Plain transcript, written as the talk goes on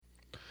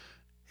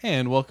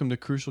And welcome to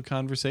Crucial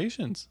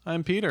Conversations.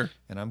 I'm Peter.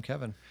 And I'm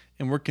Kevin.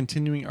 And we're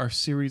continuing our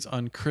series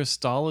on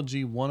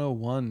Christology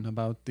 101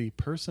 about the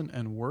person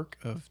and work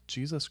of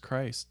Jesus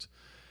Christ.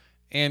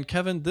 And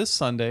Kevin, this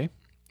Sunday,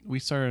 we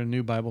started a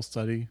new Bible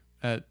study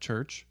at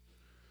church.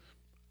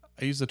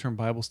 I use the term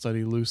Bible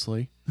study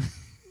loosely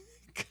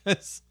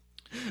because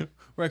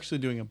we're actually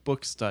doing a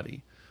book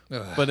study.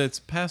 But it's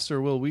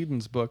Pastor Will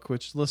Whedon's book,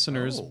 which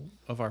listeners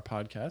of our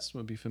podcast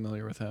would be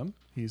familiar with him.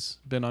 He's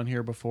been on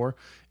here before,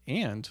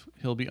 and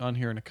he'll be on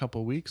here in a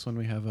couple weeks when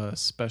we have a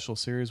special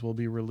series we'll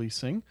be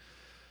releasing.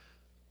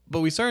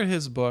 But we started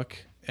his book,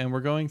 and we're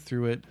going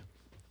through it.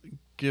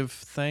 Give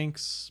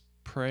thanks,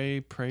 pray,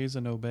 praise,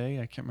 and obey.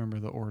 I can't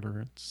remember the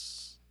order.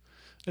 It's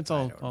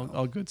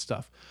all good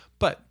stuff.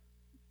 But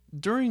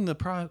during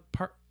the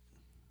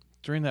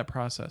during that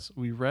process,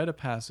 we read a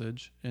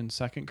passage in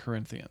 2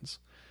 Corinthians.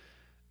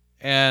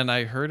 And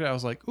I heard it. I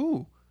was like,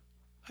 ooh,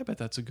 I bet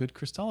that's a good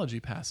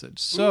Christology passage.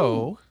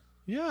 So,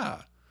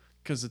 yeah,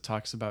 because it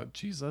talks about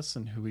Jesus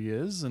and who he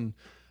is. And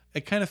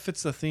it kind of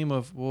fits the theme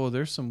of, whoa,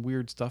 there's some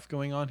weird stuff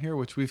going on here,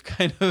 which we've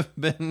kind of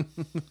been.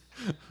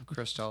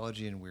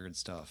 Christology and weird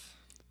stuff.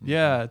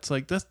 Yeah, it's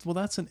like,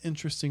 that's an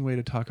interesting way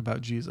to talk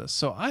about Jesus.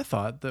 So I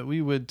thought that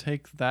we would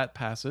take that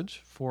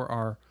passage for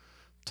our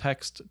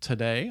text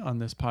today on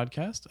this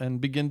podcast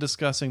and begin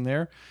discussing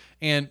there.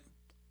 And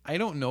I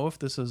don't know if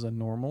this is a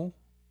normal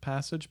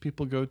passage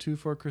people go to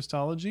for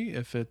Christology,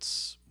 if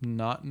it's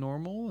not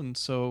normal, and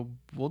so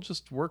we'll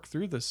just work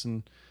through this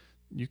and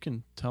you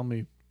can tell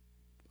me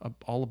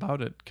all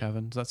about it,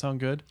 Kevin. Does that sound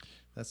good?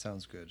 That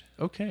sounds good.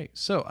 Okay,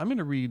 so I'm going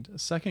to read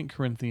 2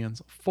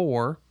 Corinthians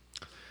 4,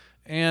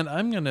 and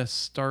I'm going to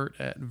start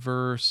at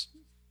verse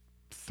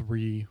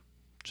 3,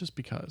 just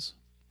because.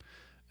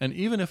 And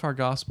even if our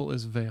gospel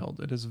is veiled,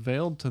 it is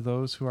veiled to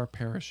those who are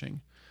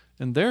perishing.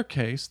 In their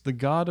case, the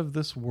God of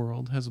this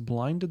world has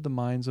blinded the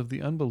minds of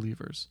the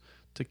unbelievers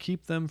to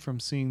keep them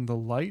from seeing the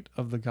light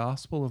of the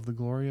gospel of the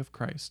glory of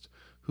Christ,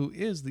 who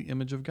is the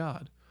image of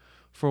God.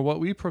 For what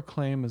we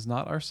proclaim is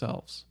not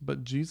ourselves,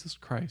 but Jesus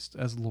Christ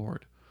as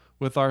Lord,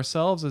 with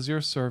ourselves as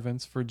your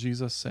servants for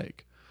Jesus'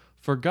 sake.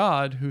 For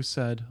God, who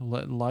said,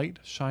 "Let light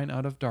shine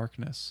out of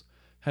darkness,"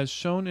 has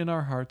shone in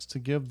our hearts to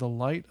give the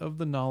light of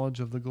the knowledge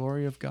of the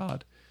glory of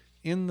God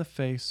in the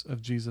face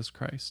of Jesus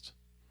Christ.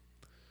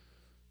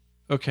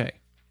 Okay.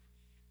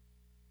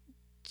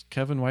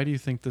 Kevin, why do you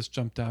think this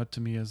jumped out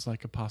to me as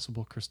like a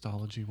possible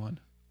Christology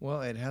one?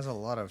 Well, it has a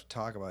lot of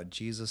talk about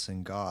Jesus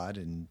and God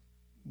and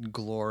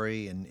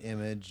glory and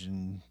image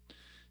and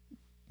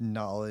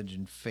knowledge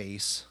and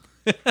face.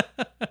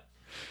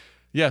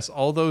 Yes,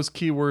 all those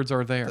keywords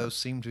are there. Those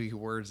seem to be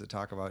words that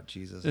talk about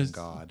Jesus and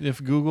God.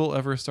 If Google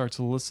ever starts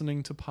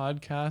listening to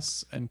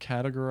podcasts and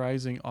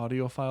categorizing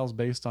audio files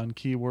based on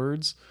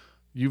keywords,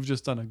 you've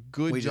just done a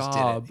good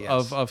job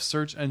of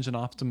search engine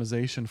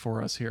optimization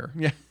for us here.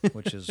 Yeah.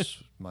 Which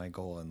is my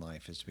goal in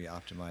life, is to be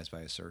optimized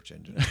by a search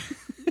engine.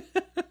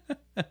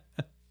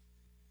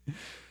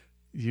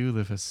 You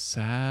live a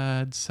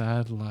sad,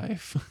 sad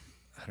life.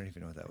 I don't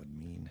even know what that would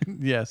mean.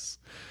 Yes.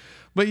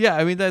 But yeah,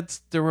 I mean,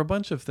 there were a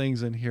bunch of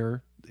things in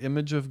here. The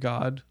image of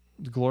God,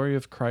 the glory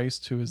of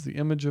Christ, who is the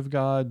image of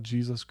God,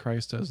 Jesus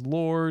Christ as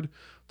Lord,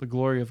 the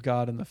glory of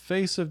God in the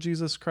face of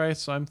Jesus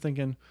Christ. So I'm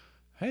thinking,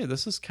 hey,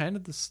 this is kind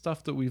of the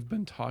stuff that we've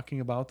been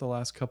talking about the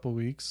last couple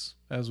weeks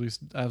as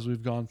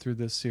we've gone through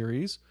this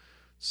series.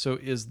 So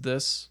is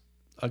this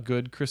a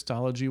good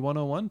Christology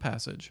 101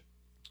 passage?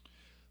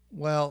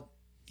 Well,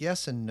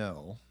 yes and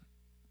no.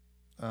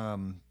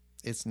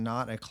 It's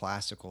not a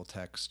classical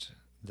text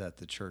that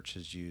the church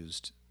has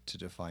used to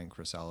define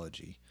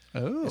Christology.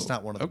 Oh, it's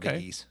not one of the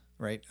biggies,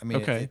 right? I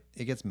mean,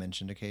 it gets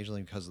mentioned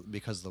occasionally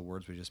because of the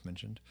words we just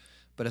mentioned,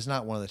 but it's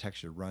not one of the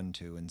texts you run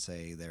to and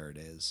say, there it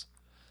is.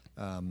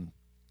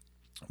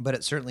 But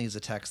it certainly is a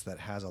text that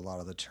has a lot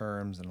of the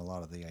terms and a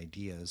lot of the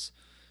ideas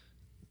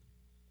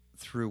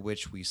through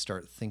which we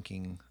start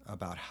thinking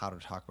about how to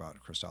talk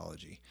about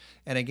Christology.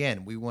 And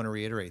again, we want to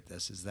reiterate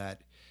this, is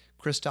that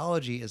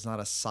Christology is not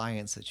a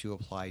science that you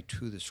apply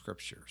to the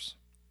scriptures.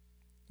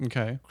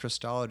 Okay.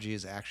 Christology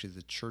is actually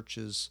the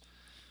church's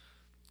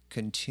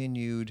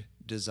continued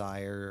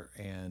desire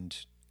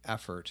and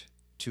effort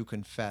to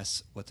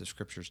confess what the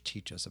scriptures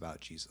teach us about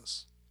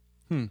Jesus.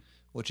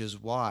 Which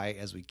is why,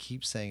 as we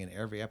keep saying in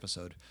every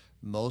episode,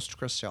 most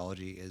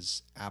Christology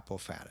is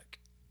apophatic.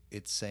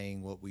 It's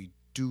saying what we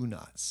do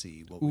not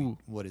see,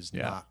 what is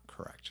not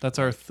correct. That's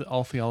right?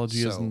 All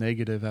theology is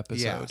negative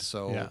episode. Yeah,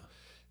 so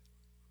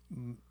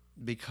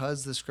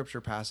because the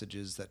scripture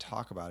passages that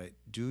talk about it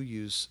do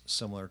use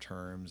similar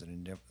terms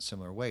and in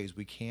similar ways,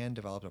 we can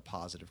develop a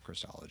positive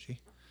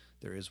Christology.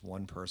 There is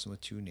one person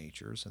with two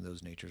natures, and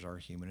those natures are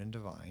human and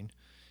divine,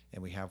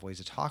 and we have ways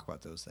to talk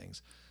about those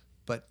things.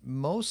 But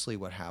mostly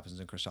what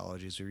happens in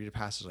Christology is you read a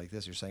passage like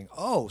this, you're saying,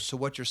 oh, so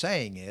what you're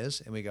saying is,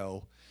 and we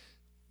go,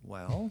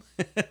 well,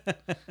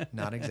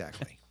 not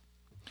exactly.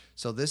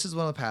 So this is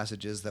one of the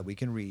passages that we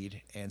can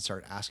read and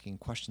start asking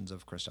questions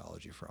of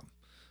Christology from.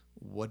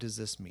 What does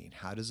this mean?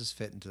 How does this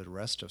fit into the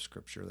rest of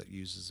Scripture that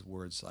uses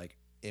words like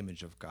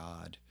image of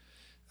God,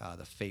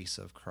 the face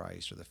of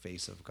Christ or the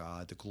face of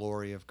God, the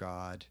glory of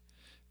God,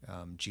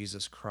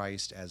 Jesus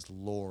Christ as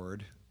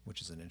Lord,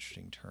 which is an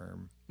interesting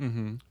term.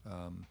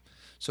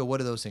 So what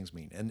do those things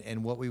mean?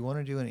 And what we want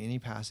to do in any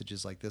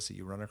passages like this that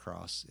you run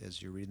across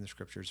as you're reading the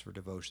scriptures for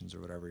devotions or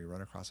whatever, you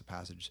run across a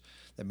passage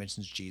that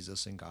mentions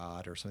Jesus and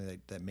God or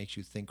something that makes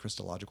you think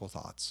Christological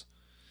thoughts,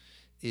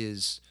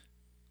 is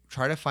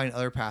try to find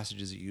other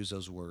passages that use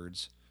those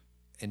words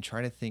and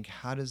try to think,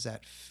 how does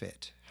that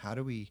fit? How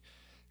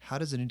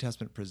does the New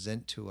Testament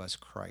present to us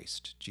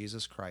Christ,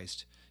 Jesus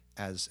Christ,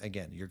 as,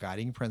 again, your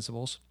guiding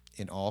principles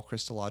in all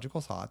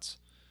Christological thoughts?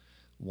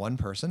 One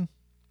person,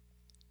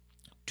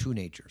 two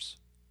natures.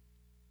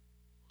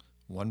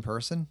 One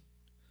person,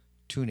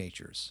 two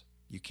natures.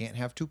 You can't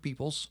have two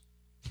peoples.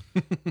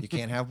 You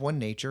can't have one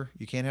nature.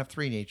 You can't have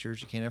three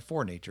natures. You can't have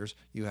four natures.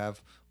 You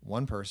have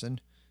one person,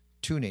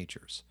 two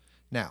natures.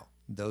 Now,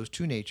 those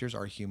two natures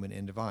are human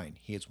and divine.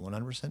 He is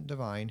 100%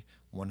 divine,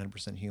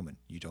 100% human.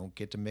 You don't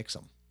get to mix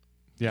them.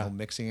 Yeah. No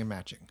mixing and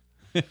matching.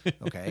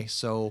 Okay,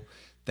 so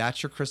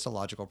that's your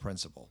Christological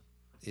principle,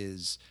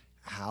 is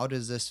how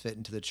does this fit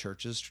into the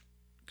church's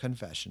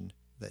confession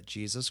that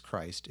Jesus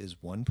Christ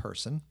is one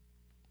person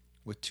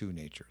with two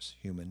natures,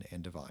 human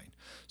and divine?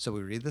 So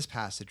we read this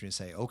passage and we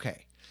say,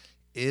 okay,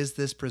 is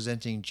this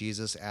presenting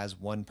Jesus as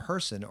one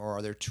person, or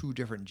are there two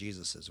different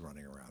Jesuses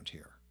running around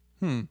here?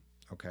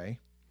 Okay,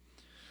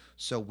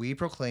 so we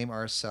proclaim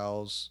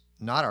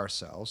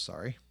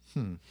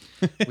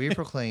we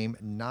proclaim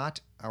not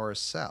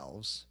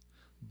ourselves,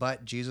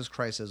 but Jesus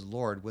Christ as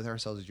Lord, with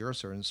ourselves as your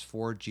servants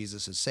for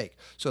Jesus' sake.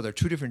 So there are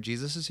two different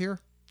Jesuses here.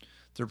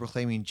 They're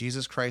proclaiming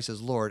Jesus Christ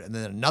as Lord and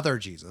then another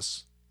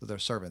Jesus that they're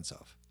servants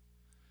of.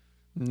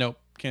 Nope,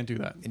 can't do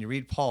that. And you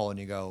read Paul and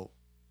you go,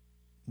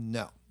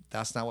 no,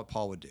 that's not what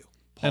Paul would do.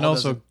 Paul and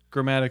also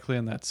grammatically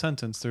in that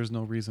sentence, there's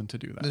no reason to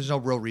do that. There's no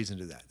real reason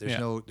to do that.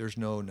 There's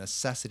no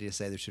necessity to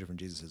say there's two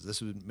different Jesuses.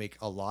 This would make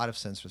a lot of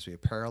sense for us to be a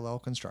parallel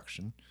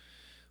construction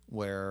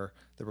where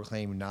they're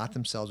proclaiming not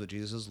themselves but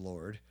Jesus as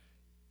Lord,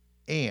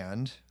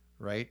 and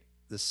right,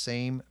 the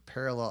same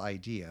parallel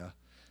idea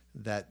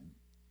that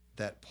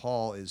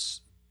Paul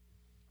is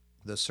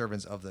the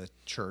servants of the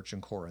church in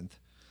Corinth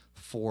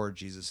for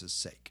Jesus'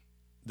 sake.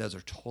 Those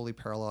are totally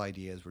parallel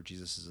ideas where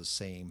Jesus is the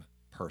same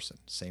person,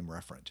 same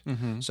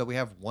referent. So we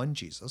have one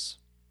Jesus.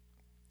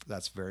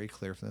 That's very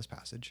clear from this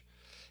passage.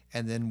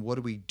 And then what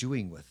are we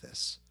doing with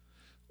this?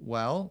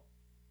 Well,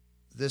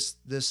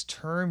 this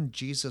term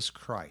Jesus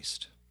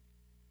Christ,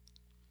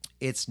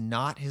 it's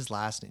not his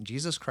last name.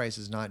 Jesus Christ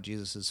is not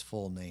Jesus'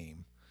 full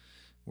name,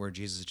 where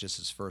Jesus is just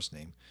his first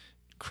name.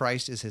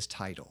 Christ is his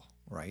title,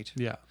 right?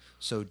 Yeah.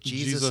 So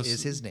Jesus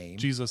is his name.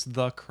 Jesus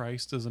the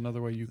Christ is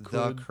another way you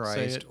could the Christ,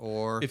 say it.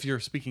 Or if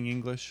you're speaking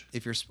English.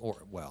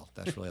 Well,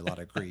 that's really a lot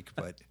of Greek,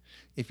 but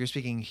if you're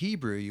speaking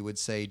Hebrew, you would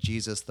say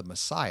Jesus the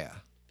Messiah,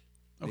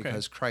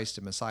 because Christ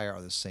and Messiah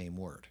are the same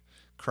word.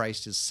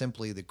 Christ is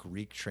simply the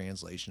Greek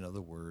translation of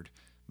the word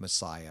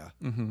Messiah,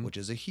 which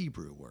is a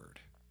Hebrew word,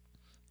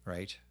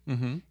 right?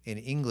 In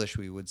English,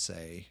 we would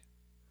say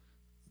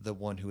the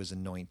one who is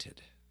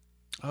anointed.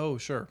 Oh,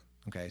 sure.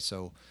 Okay,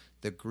 so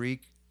the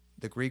Greek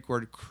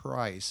word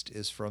Christ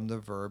is from the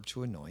verb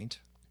to anoint,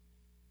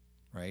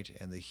 right?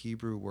 And the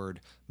Hebrew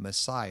word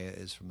Messiah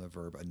is from the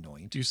verb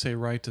anoint. You say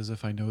right as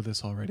if I know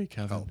this already,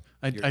 Kevin. Oh,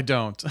 I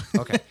don't.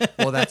 Okay,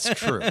 well, that's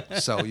true.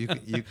 So you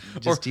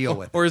just deal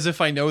with it. Or as if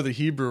I know the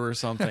Hebrew or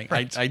something.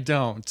 Right. I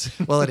don't.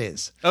 Well, it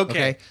is.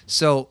 Okay.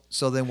 So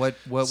then what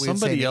we would say in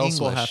somebody else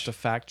will English, have to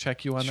fact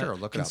check you on that. Sure,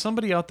 look it Can up.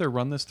 somebody out there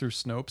run this through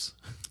Snopes?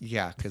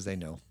 Yeah, because they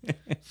know.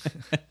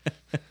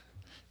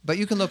 But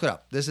you can look it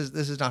up. This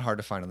is not hard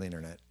to find on the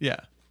internet.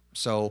 Yeah.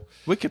 So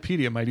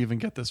Wikipedia might even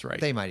get this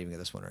right. They might even get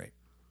this one right.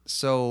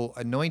 So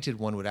anointed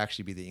one would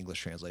actually be the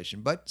English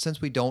translation. But since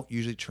we don't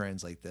usually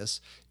translate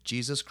this,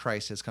 Jesus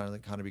Christ has kind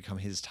of become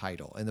his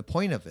title. And the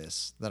point of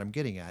this that I'm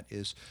getting at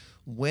is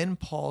when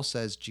Paul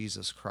says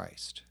Jesus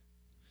Christ,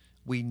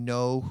 we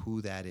know who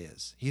that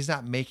is. He's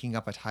not making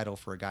up a title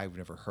for a guy we've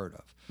never heard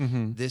of.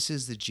 This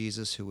is the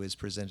Jesus who is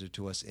presented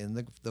to us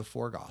in the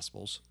four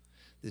Gospels.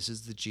 This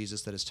is the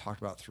Jesus that is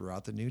talked about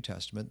throughout the New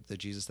Testament, the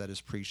Jesus that is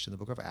preached in the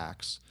book of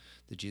Acts,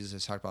 the Jesus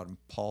that's talked about in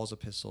Paul's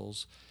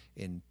epistles,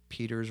 in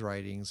Peter's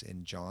writings,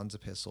 in John's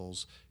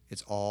epistles.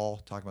 It's all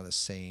talking about the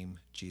same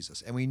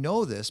Jesus. And we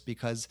know this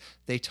because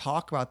they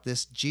talk about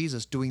this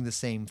Jesus doing the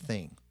same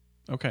thing.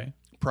 Okay.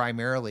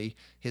 Primarily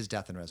his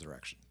death and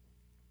resurrection.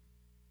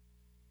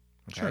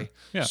 Okay? Sure.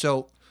 Yeah.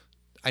 So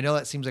I know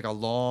that seems like a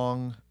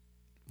long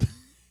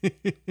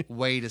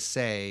way to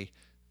say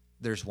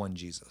there's one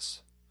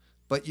Jesus.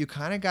 But you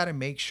kind of got to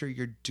make sure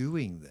you're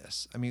doing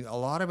this. I mean, a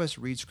lot of us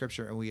read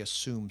scripture and we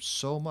assume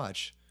so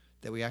much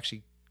that we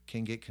actually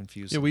can get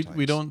confused. Yeah, sometimes.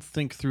 we don't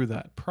think through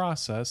that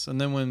process.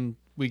 And then when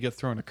we get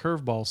thrown a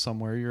curveball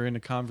somewhere, you're in a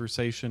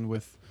conversation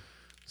with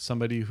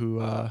somebody who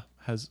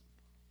has,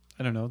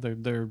 I don't know,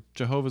 they're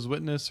Jehovah's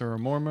Witness or a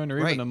Mormon or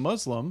even a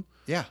Muslim.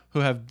 Yeah. Who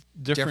have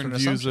different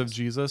views assumptions of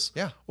Jesus.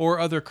 Yeah. Or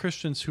other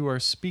Christians who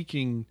are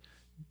speaking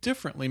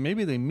differently.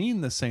 Maybe they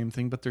mean the same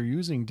thing, but they're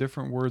using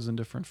different words and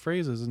different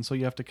phrases. And so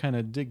you have to kind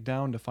of dig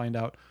down to find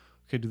out,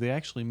 okay, do they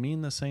actually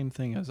mean the same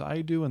thing as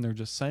I do? And they're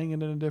just saying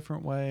it in a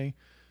different way.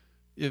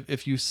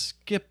 If you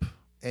skip,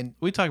 And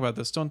we talk about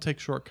this, don't take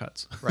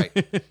shortcuts. right.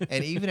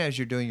 And even as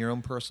you're doing your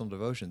own personal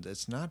devotions,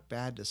 it's not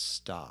bad to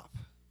stop,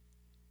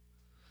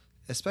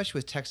 especially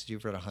with texts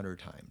you've read 100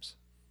 times,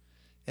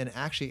 and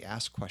actually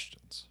ask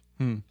questions.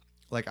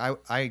 Like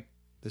I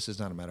this is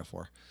not a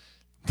metaphor.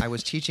 I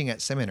was teaching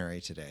at seminary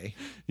today.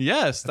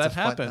 Yes, That's that a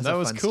fun- happened. that's That a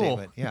was fun cool.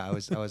 statement. Yeah, I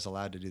was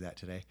allowed to do that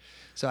today.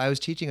 So I was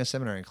teaching a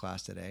seminary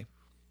class today,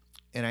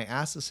 and I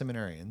asked the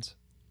seminarians,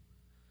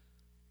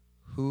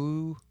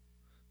 who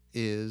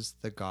is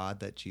the God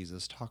that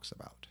Jesus talks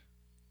about?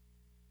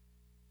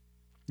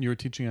 You were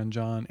teaching on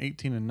John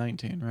 18 and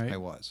 19, right? I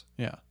was.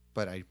 Yeah.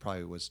 But I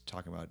probably was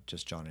talking about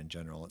just John in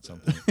general at some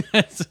point.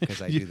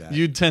 Because I do that.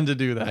 You tend to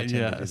do that, I tend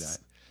yes. to do that.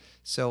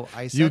 So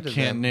I said You to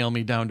can't them, nail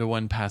me down to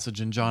one passage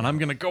in John. I'm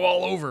going to go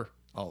all over.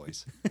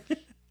 always.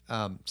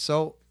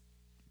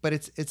 But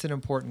it's an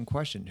important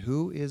question.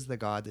 Who is the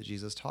God that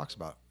Jesus talks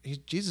about?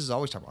 Jesus is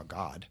always talking about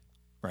God,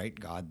 right?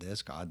 God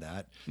this, God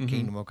that.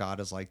 Kingdom of God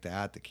is like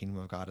that. The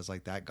kingdom of God is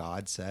like that.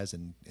 God says,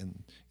 and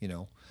you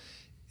know,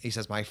 he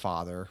says, my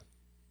Father.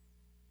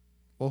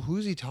 Well,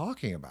 who's he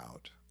talking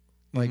about?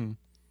 Like, and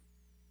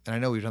I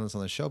know we've done this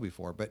on the show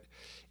before, but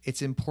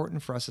it's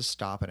important for us to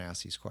stop and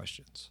ask these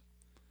questions.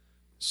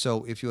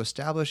 So if you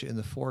establish in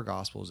the four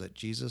Gospels that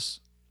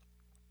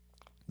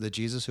the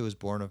Jesus who was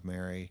born of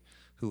Mary,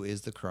 who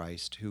is the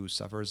Christ, who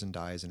suffers and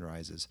dies and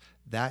rises,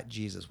 that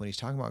Jesus, when he's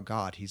talking about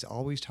God, he's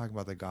always talking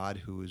about the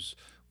God whose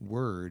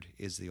word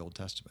is the Old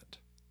Testament.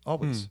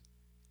 Always.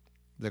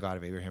 The God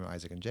of Abraham,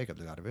 Isaac, and Jacob,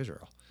 the God of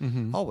Israel.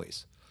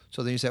 Always.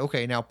 So then you say,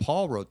 okay, now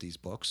Paul wrote these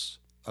books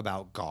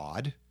about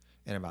God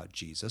and about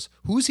Jesus.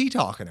 Who's he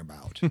talking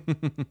about?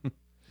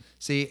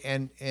 See,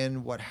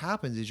 and what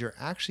happens is you're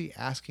actually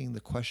asking the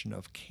question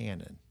of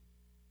canon.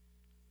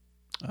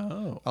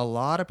 Oh. A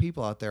lot of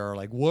people out there are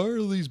like, why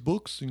are these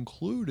books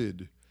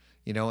included?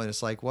 You know, and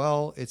it's like,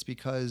 well, it's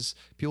because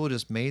people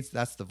just made,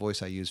 that's the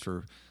voice I use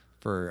for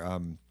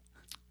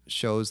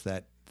shows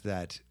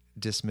that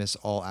dismiss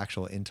all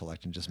actual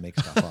intellect and just make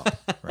stuff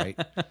up, right?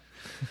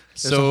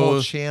 There's a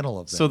whole channel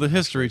of them. So the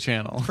History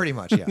Channel. Pretty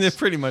much, yes. Yeah,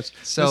 pretty much.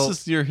 So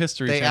this is your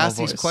History they Channel ask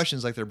these voice.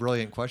 questions like they're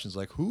brilliant questions,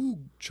 like who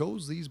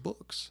chose these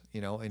books?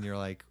 You know, and you're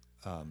like,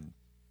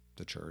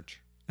 the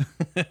church.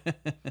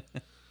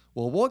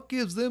 Well, what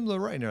gives them the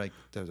right? And they're like,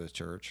 they're the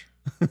church.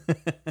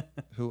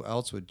 Who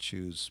else would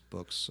choose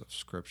books of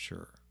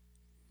scripture?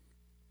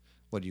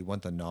 What, do you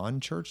want the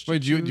non-church to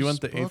Wait, do you choose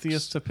want the books?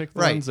 atheists to pick the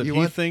Right. ones that You he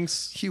want-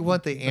 thinks? You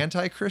want the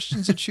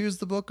anti-Christians to choose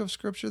the book of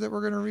scripture that we're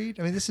going to read?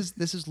 I mean, this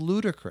is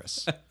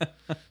ludicrous.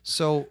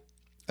 So,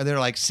 and they're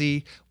like,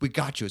 see, we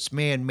got you. It's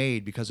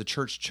man-made because the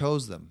church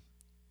chose them.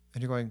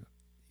 And you're going,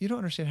 you don't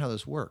understand how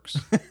this works.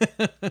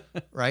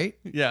 Right?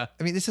 Yeah.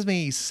 I mean, this doesn't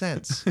make any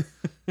sense.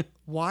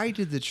 Why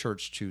did the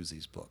church choose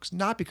these books?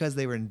 Not because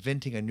they were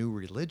inventing a new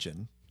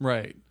religion,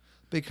 Right.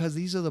 because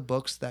these are the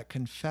books that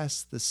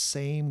confess the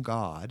same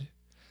God,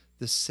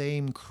 the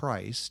same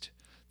Christ,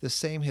 the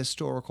same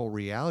historical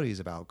realities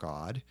about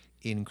God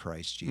in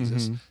Christ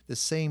Jesus, the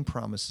same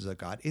promises of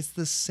God. It's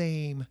the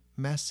same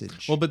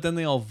message. Well, but then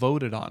they all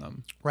voted on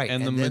him. Right,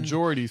 And, and the then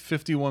majority,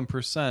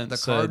 51%, the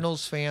said,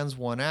 Cardinals fans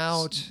won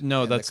out.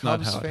 No, and that's the not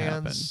Cubs how it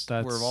happened. fans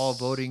That's- were all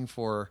voting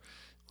for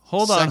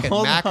hold on. second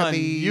You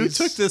Maccabees.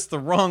 took this the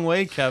wrong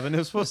way, Kevin. It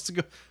was supposed to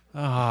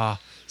go...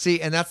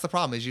 See, and that's the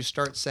problem is you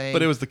start saying...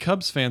 But it was the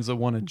Cubs fans that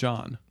wanted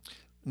John.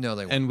 No,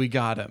 they weren't. And we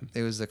got him.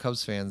 It was the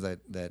Cubs fans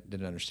that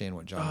didn't understand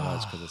what John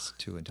was because it's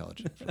too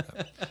intelligent for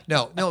them.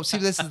 No. See,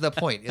 this is the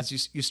point.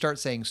 Is you start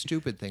saying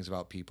stupid things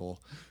about people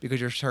because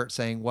you start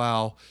saying,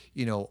 "Well,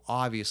 you know,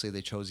 obviously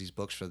they chose these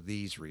books for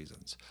these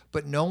reasons."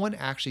 But no one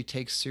actually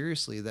takes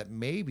seriously that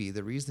maybe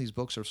the reason these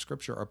books of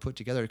scripture are put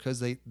together because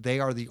they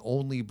are the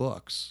only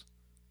books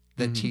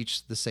that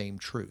teach the same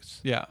truth.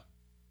 Yeah.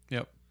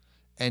 Yep.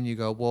 And you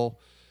go, well,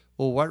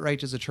 what right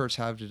does the church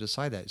have to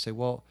decide that? You say,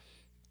 well,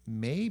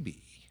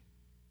 maybe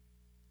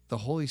the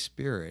Holy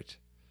Spirit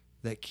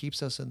that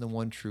keeps us in the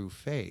one true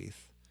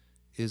faith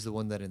is the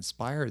one that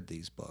inspired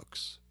these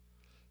books.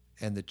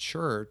 And the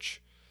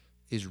church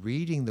is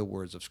reading the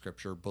words of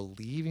Scripture,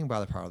 believing by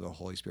the power of the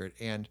Holy Spirit.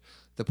 And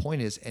the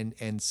point is,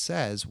 and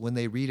says, when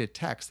they read a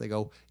text, they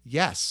go,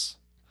 yes,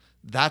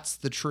 that's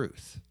the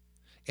truth.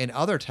 In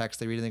other texts,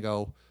 they read and they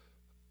go,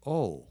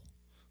 oh,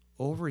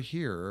 over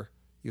here,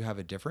 you have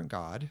a different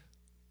God.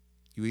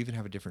 You even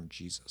have a different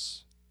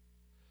Jesus.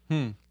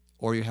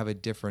 Or you have a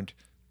different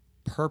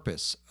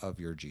purpose of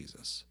your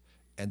Jesus.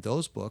 And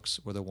those books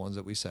were the ones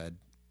that we said,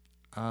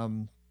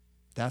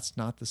 that's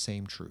not the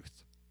same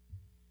truth.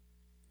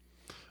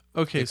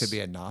 Okay. It could be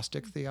a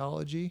Gnostic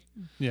theology.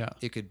 Yeah.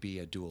 It could be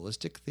a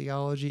dualistic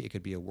theology. It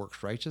could be a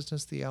works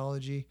righteousness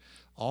theology.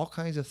 All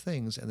kinds of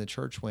things. And the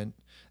church went.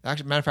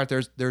 Actually, matter of fact,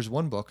 there's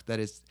one book that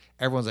is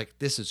everyone's like,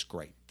 this is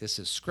great. This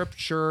is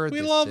scripture. We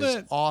this love is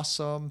it.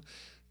 awesome.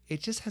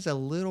 It just has a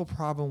little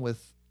problem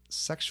with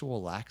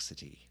sexual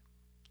laxity.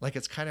 Like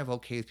it's kind of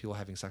okay with people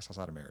having sex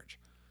outside of marriage.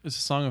 It's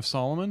a Song of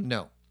Solomon?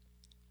 No.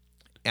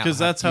 Because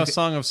that's how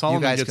Song of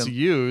Solomon gets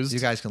used. You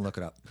guys can look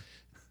it up.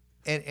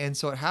 And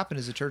so what happened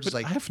is the church is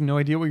like, I have no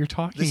idea what you're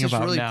talking this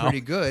about is really now.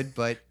 pretty good,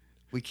 but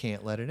we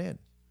can't let it in.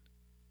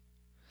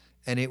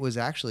 And it was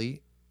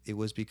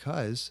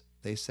because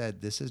they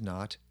said this is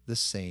not the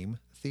same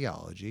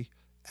theology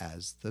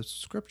as the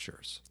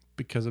scriptures.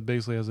 Because it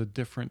basically has a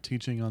different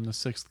teaching on the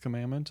sixth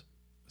commandment,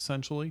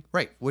 essentially.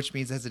 Right, which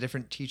means it has a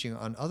different teaching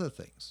on other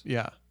things.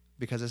 Yeah.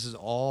 Because this is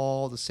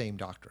all the same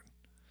doctrine.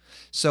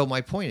 So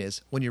my point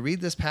is, when you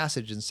read this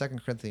passage in 2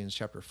 Corinthians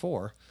chapter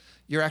 4,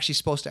 you're actually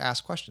supposed to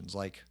ask questions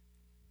like,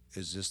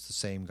 is this the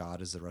same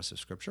God as the rest of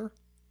Scripture?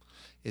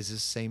 Is this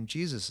the same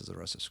Jesus as the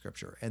rest of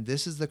Scripture? And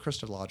this is the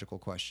Christological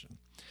question.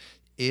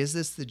 Is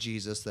this the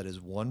Jesus that is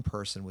one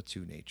person with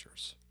two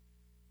natures?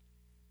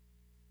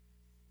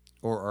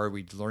 Or are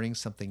we learning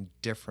something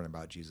different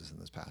about Jesus in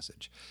this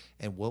passage?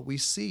 And what we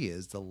see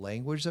is the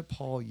language that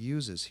Paul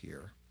uses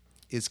here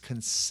is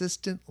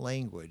consistent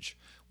language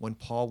when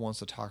Paul wants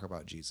to talk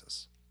about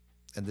Jesus.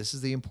 And this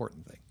is the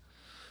important thing.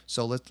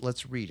 So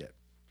let's read it.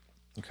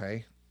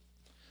 Okay?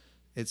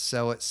 It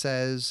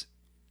says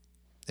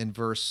in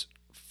verse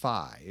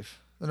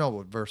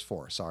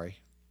 4, sorry.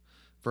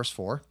 Verse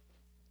 4.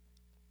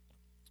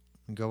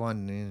 Go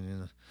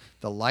on.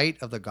 The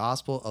light of the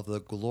gospel of the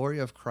glory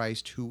of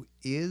Christ, who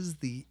is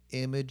the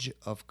image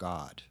of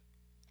God.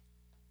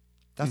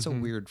 That's a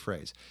weird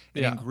phrase.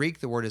 And in Greek,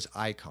 the word is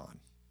icon.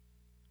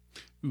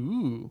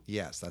 Ooh.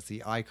 Yes, that's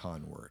the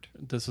icon word.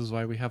 This is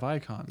why we have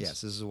icons.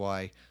 Yes, this is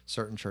why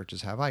certain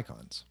churches have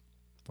icons.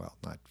 Well,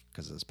 not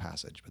because of this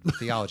passage, but the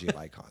theology of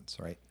icons,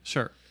 right?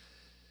 Sure.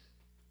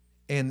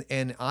 And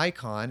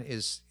icon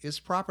is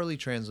properly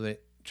translated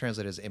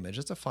as image.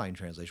 It's a fine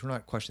translation. We're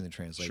not questioning the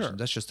translation. Sure.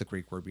 That's just the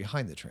Greek word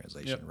behind the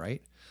translation, Yep.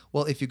 right?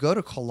 Well, if you go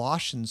to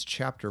Colossians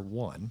chapter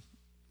 1,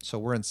 so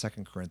we're in 2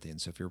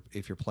 Corinthians. So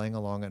if you're playing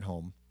along at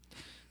home,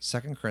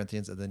 2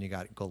 Corinthians, and then you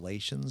got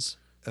Galatians,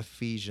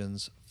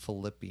 Ephesians,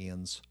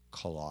 Philippians,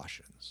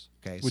 Colossians.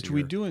 Okay, Which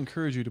we do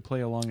encourage you to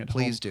play along at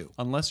home. Please do.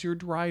 Unless you're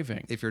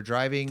driving. If you're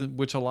driving,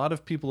 Which a lot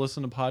of people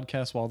listen to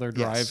podcasts while they're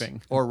yes,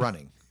 driving. or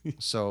running.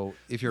 So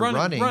if you're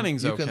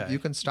Running's you okay. you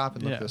can stop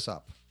and look Yeah. this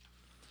up.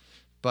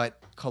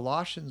 But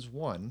Colossians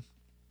 1,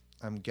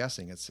 I'm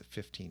guessing it's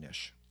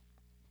 15-ish.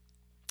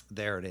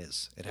 There it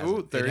is. It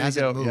hasn't, there it you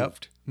hasn't go.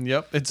 moved.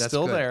 Yep. It's That's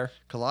still good. there.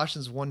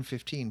 Colossians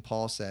 1:15,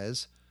 Paul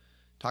says,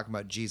 talking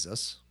about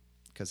Jesus,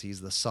 because he's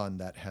the Son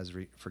that has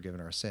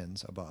forgiven our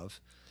sins above.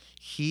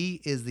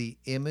 He is the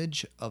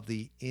image of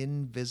the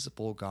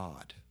invisible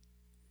God.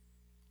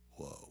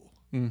 Whoa.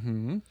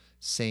 Mm-hmm.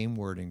 Same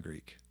word in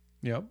Greek.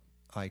 Yep.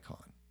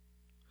 Icon.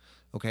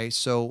 Okay,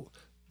 so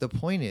the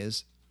point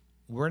is,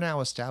 we're now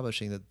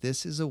establishing that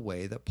this is a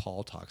way that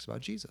Paul talks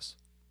about Jesus.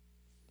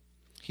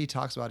 He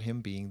talks about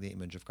him being the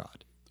image of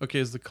God. Okay,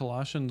 is the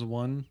Colossians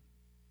 1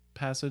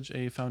 passage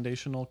a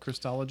foundational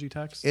Christology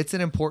text? It's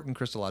an important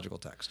Christological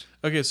text.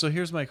 Okay, so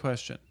here's my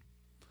question.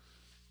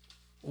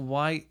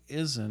 Why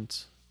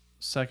isn't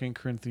 2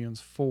 Corinthians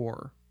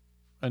 4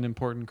 an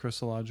important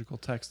Christological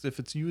text? If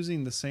it's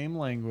using the same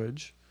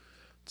language,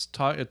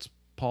 it's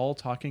Paul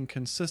talking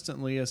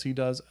consistently as he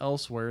does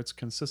elsewhere, it's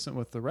consistent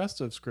with the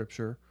rest of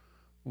Scripture,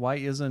 why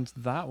isn't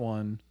that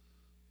one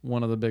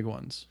of the big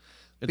ones?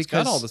 It's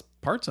got all the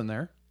parts in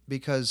there.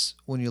 Because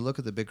when you look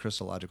at the big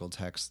Christological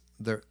text,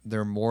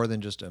 they're more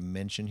than just a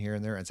mention here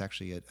and there. It's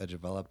actually a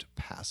developed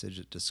passage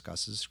that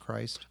discusses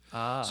Christ.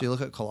 So you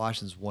look at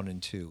Colossians 1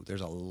 and 2,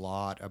 there's a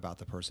lot about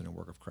the person and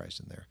work of Christ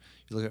in there.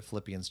 You look at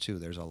Philippians 2,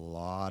 there's a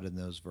lot in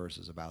those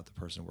verses about the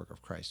person and work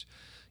of Christ.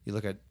 You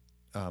look at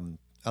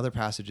other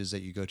passages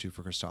that you go to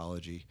for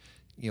Christology,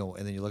 and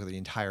then you look at the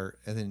entire,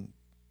 and then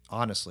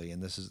honestly,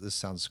 and this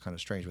sounds kind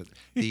of strange, but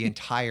the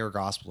entire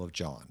Gospel of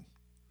John.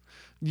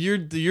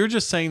 You're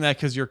just saying that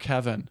because you're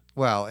Kevin.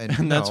 Well,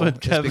 and that's what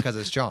Kevin, it's because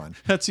it's John.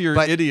 That's your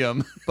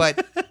idiom.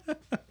 But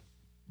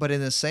in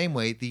the same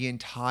way, the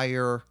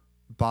entire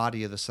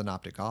body of the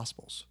Synoptic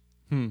Gospels.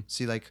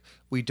 See, like,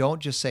 we don't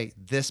just say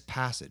this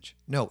passage.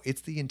 No,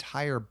 it's the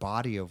entire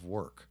body of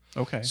work.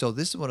 Okay. So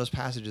this is one of those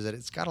passages that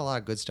it's got a lot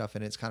of good stuff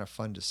in it. It's kind of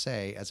fun to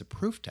say as a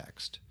proof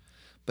text,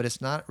 but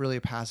it's not really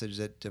a passage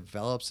that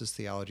develops this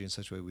theology in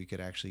such a way we could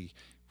actually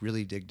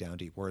really dig down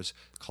deep. Whereas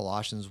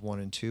Colossians 1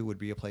 and 2 would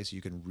be a place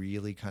you can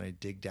really kind of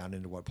dig down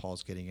into what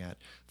Paul's getting at.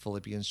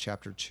 Philippians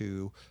chapter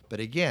 2. But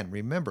again,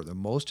 remember, the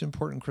most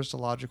important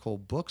Christological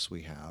books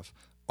we have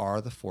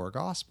are the four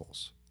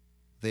Gospels.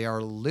 They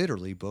are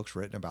literally books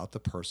written about the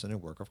person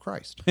and work of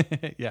Christ.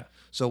 Yeah.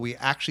 So we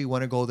actually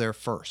want to go there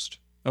first.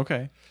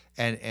 Okay.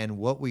 And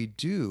what we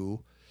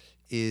do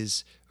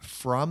is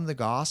from the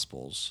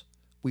Gospels,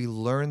 we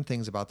learn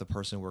things about the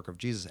person and work of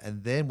Jesus.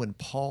 And then when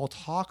Paul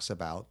talks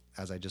about,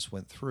 as I just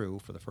went through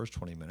for the first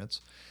 20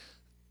 minutes,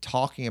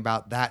 talking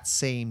about that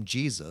same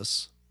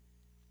Jesus,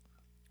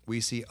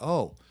 we see,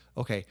 oh,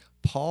 okay,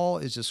 Paul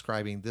is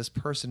describing this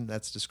person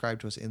that's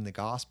described to us in the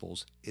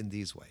Gospels in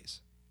these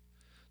ways.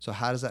 So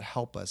how does that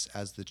help us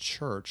as the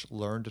church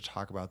learn to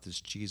talk about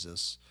this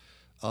Jesus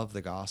of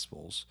the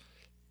Gospels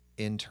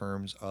in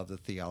terms of the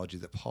theology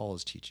that Paul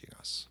is teaching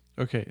us.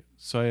 Okay,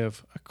 so I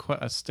have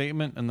a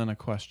statement and then a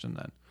question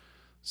then.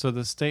 So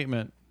the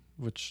statement,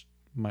 which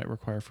might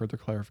require further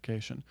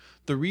clarification.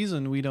 The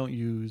reason we don't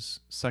use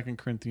 2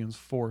 Corinthians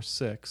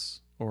 4:6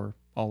 or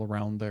all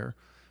around there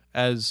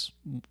as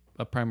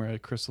a primary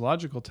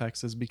Christological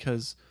text is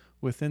because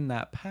within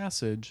that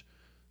passage,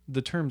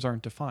 the terms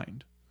aren't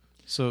defined.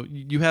 So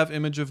you have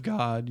image of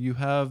God, you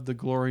have the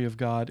glory of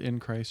God in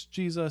Christ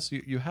Jesus,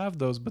 you have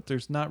those, but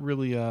there's not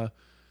really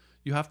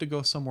you have to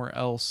go somewhere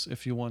else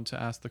if you want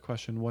to ask the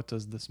question, what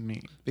does this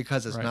mean?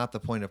 Because it's Right. not the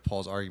point of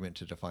Paul's argument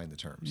to define the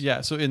terms. Yeah,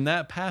 so in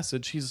that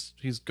passage, he's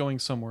going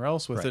somewhere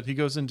else with Right. it. He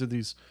goes into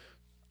these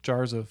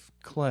jars of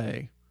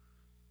clay.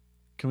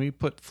 Can we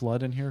put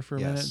flood in here for a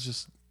Yes. minute?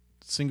 Just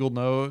single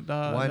note.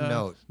 One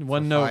note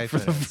One for note 5 for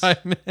the minutes.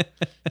 5 minutes.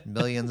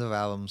 Millions of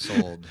albums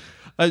sold.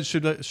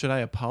 Should I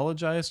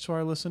apologize to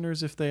our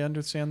listeners if they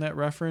understand that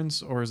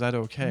reference, or is that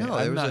okay? No, I'm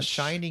there was not a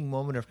shining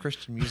moment of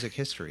Christian music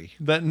history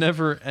that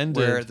never ended.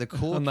 where the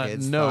cool on that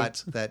kids note.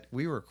 thought that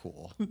we were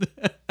cool.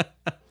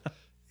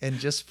 And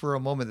just for a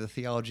moment, the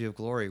theology of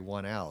glory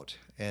won out,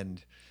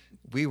 and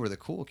we were the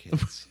cool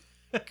kids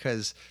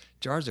because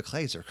jars of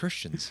clays are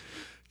Christians.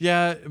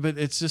 Yeah, but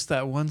it's just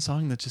that one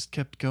song that just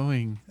kept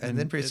going. And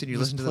then pretty it soon you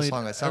was listen to the played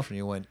song itself and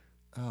you went,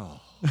 "Oh,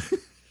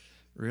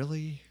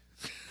 really?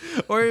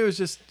 Or it was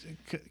just,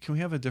 can we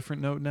have a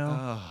different note now?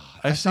 Oh,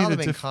 I I just saw need them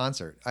a in diff-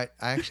 concert. I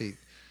actually,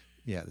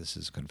 yeah, this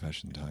is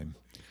confession time.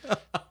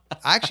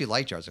 I actually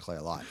like Jars of Clay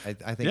a lot. I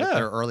think Yeah,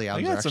 their early they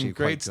albums got are some actually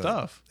great quite good.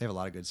 stuff. They have a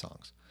lot of good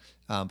songs.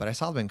 But I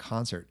saw them in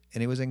concert,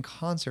 and it was in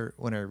concert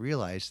when I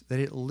realized that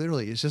it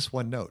literally is just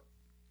one note,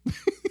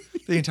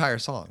 the entire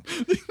song.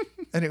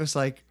 And it was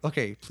like,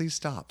 okay, please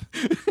stop.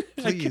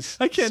 Please,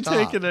 I can't stop.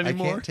 take it I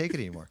anymore. can't take it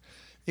anymore.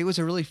 It was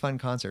a really fun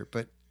concert,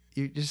 but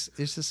it's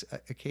just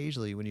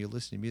occasionally when you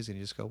listen to music,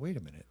 you just go, wait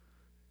a minute,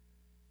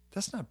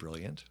 that's not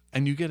brilliant.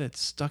 And you get it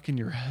stuck in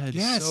your head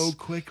Yes. so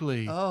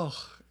quickly. Oh,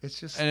 it's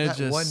just And it that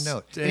just one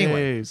note. stays.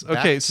 Anyway, back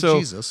Okay, to so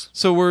Jesus.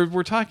 so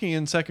we're talking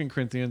in 2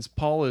 Corinthians.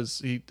 Paul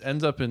he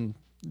ends up in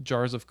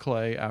jars of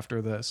clay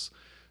after this,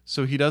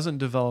 so he doesn't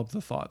develop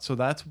the thought. So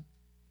that's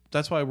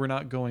why we're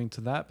not going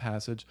to that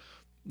passage.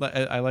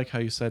 I like how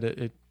you said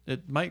it.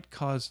 It might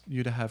cause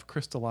you to have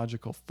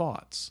Christological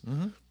thoughts,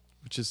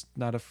 which is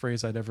not a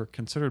phrase I'd ever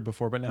considered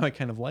before, but now I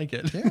kind of like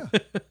it. Yeah.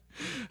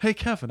 Hey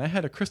Kevin, I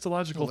had a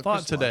Christological The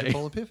thought today.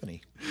 Christological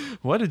epiphany.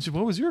 What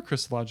was your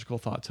Christological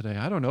thought today?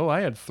 I don't know. I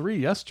had 3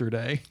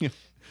 yesterday.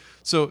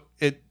 So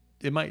it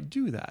might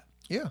do that.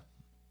 Yeah.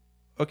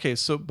 Okay,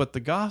 so but the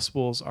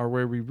Gospels are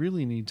where we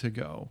really need to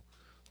go.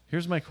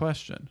 Here's my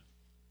question.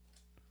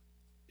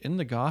 In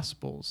the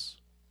Gospels,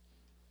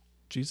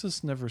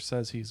 Jesus never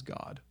says he's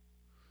God.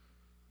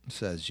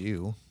 Says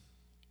you.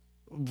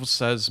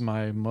 Says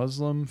my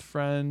Muslim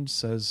friend,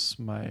 says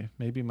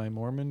maybe my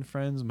Mormon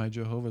friends, my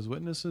Jehovah's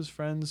Witnesses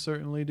friends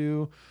certainly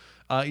do.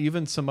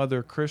 Even some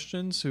other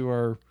Christians who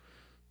are,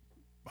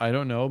 I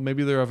don't know,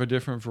 maybe they're of a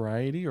different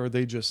variety or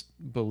they just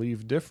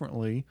believe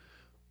differently.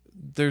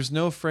 There's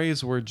no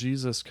phrase where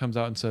Jesus comes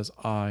out and says,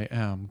 I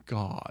am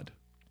God.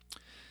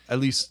 At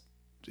least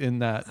in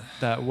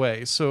that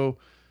way. So,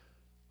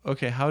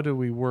 okay, how do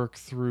we work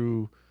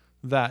through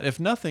that? If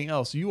nothing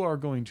else, you are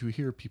going to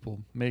hear people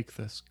make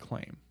this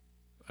claim.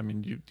 I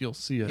mean, you'll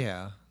see it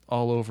Yeah.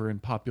 all over in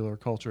popular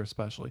culture,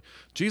 especially.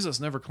 Jesus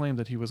never claimed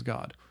that he was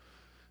God.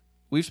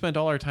 We've spent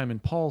all our time in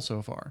Paul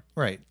so far,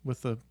 Right.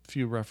 with a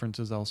few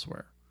references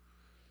elsewhere.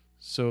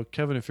 So,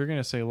 Kevin, if you're going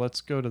to say,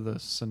 let's go to the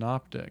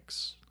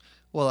synoptics.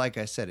 Well, like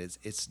I said,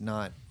 it's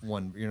not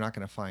one. You're not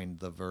going to find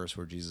the verse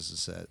where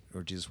Jesus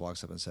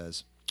walks up and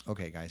says,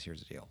 "Okay, guys, here's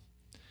the deal.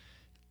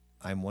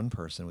 I'm one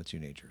person with 2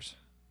 natures.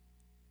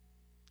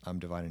 I'm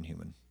divine and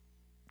human.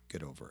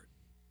 Get over it."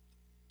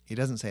 He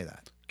doesn't say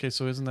that. Okay,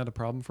 so isn't that a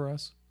problem for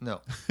us?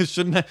 No.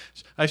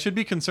 I should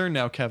be concerned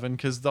now, Kevin,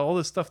 because all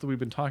this stuff that we've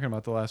been talking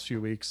about the last few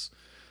weeks,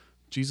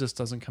 Jesus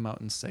doesn't come out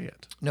and say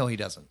it. No, he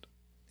doesn't.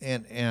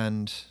 And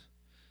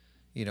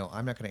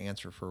I'm not going to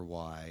answer for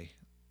why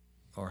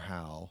or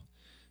how,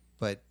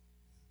 but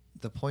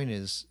the point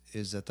is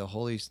that the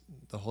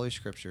holy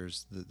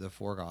scriptures, the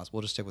 4 gospels,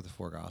 we'll just stick with the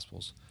 4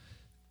 gospels.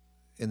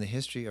 In the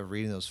history of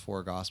reading those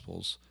 4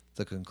 gospels,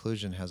 the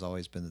conclusion has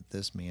always been that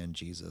this man,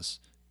 Jesus,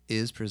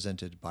 is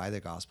presented by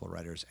the gospel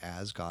writers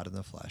as God in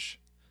the flesh,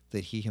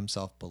 that he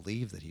himself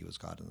believed that he was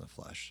God in the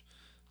flesh,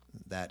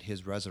 that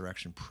his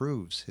resurrection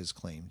proves his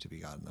claim to be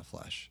God in the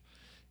flesh,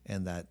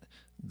 and that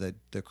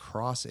the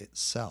cross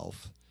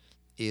itself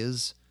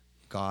is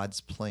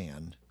God's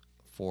plan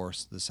for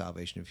the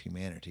salvation of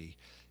humanity,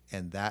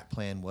 and that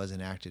plan was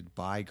enacted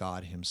by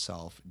God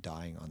himself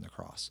dying on the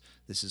cross.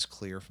 This is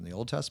clear from the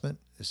Old Testament.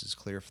 This is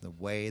clear from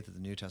the way that the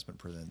New Testament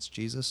presents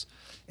Jesus.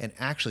 And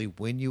actually,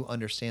 when you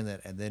understand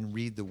that and then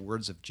read the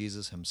words of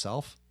Jesus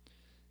himself,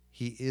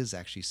 he is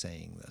actually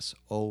saying this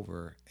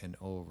over and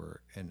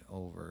over and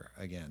over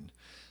again.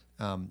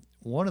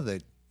 One of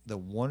the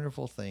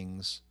wonderful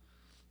things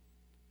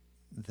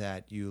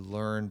that you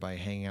learn by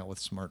hanging out with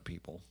smart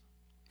people,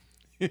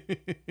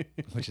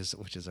 which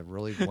is a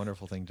really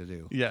wonderful thing to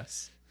do,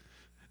 Yes.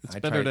 It's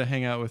better to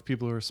hang out with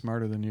people who are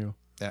smarter than you.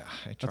 Yeah,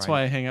 That's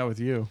why I hang out with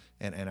you.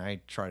 And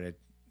I try to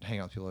hang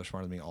out with people who are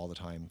smarter than me all the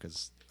time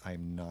because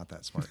I'm not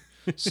that smart.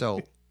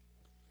 So,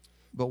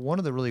 but one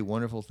of the really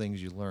wonderful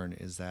things you learn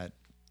is that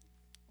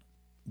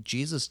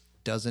Jesus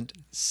doesn't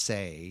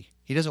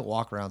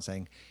walk around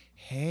saying,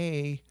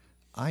 "Hey,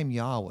 I'm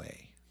Yahweh."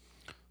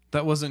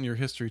 That wasn't your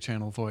History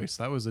Channel voice.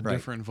 That was a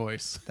different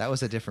voice. That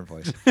was a different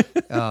voice.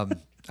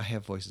 I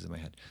have voices in my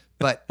head.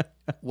 But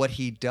what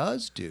he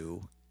does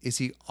do is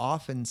he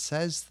often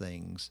says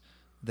things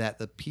that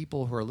the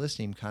people who are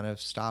listening kind of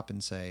stop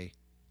and say,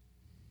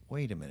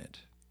 wait a minute.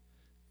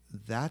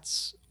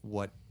 That's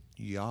what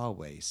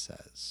Yahweh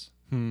says.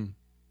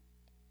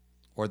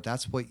 Or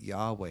that's what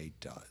Yahweh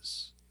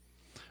does.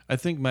 I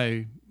think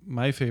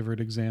my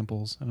favorite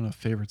examples, I don't know if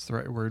favorite's the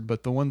right word,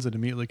 but the ones that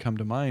immediately come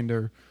to mind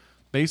are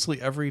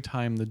basically every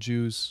time the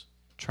Jews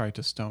try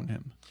to stone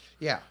him.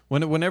 Yeah.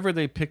 Whenever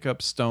they pick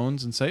up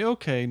stones and say,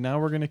 okay, now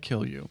we're going to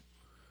kill you,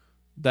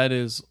 that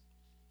is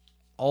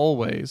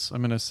always,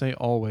 I'm going to say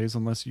always,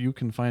 unless you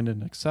can find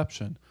an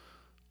exception,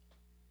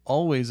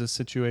 always a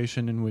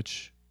situation in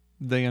which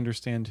they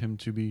understand him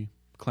to be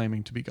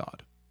claiming to be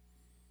God.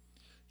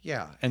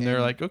 Yeah. And they're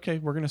like, okay,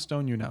 we're going to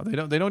stone you now.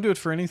 They don't do it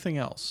for anything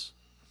else.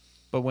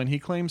 But when he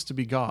claims to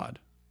be God,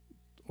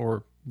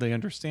 or they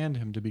understand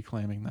him to be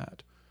claiming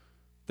that,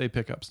 they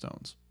pick up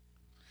stones.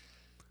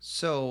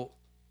 So,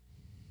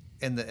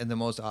 and the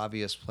most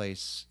obvious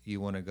place you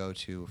want to go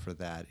to for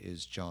that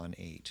is John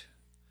 8,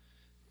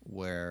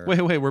 where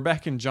wait, we're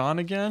back in John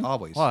again?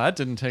 Always. Wow, that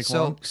didn't take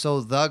long.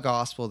 So the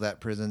gospel that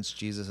presents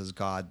Jesus as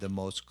God the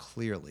most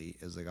clearly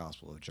is the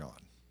Gospel of John.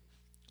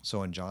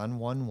 So in John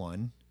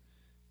 1:1,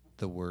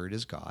 the Word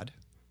is God.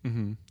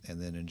 Mm-hmm.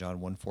 And then in John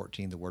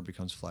 1:14, the Word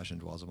becomes flesh and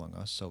dwells among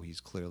us. So he's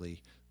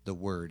clearly, the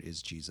Word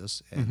is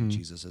Jesus, and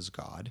Jesus is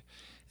God.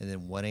 And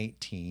then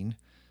 1:18,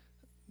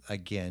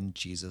 again,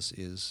 Jesus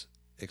is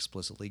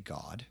explicitly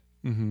God.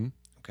 Mm-hmm.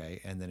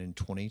 Okay. And then in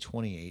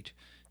 20:28,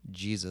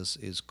 Jesus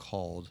is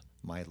called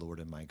my Lord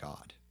and my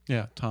God.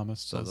 Yeah,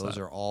 Thomas. So those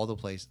are all the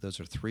places.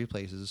 Those are three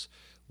places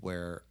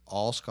where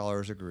all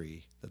scholars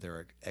agree that there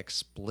are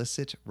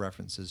explicit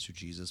references to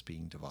Jesus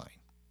being divine.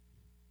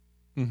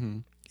 Mm-hmm.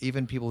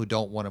 Even people who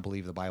don't want to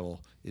believe the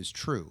Bible is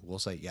true will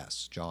say,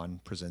 yes,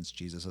 John presents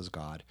Jesus as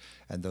God,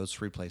 and those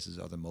three places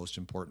are the most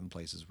important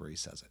places where he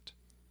says it.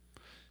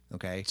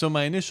 Okay? So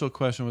my initial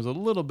question was a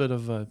little bit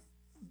of a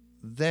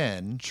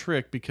Then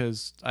trick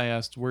because I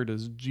asked, where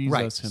does Jesus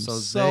right. himself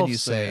So then you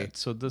say say, it?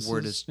 So this where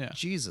is, does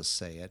Jesus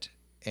say it?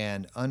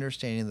 And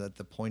understanding that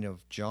the point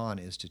of John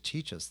is to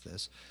teach us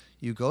this,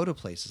 you go to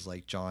places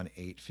like John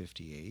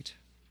 8:58,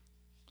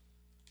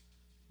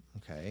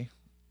 okay,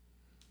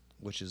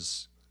 which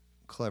is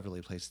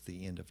cleverly placed at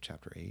the end of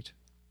chapter 8.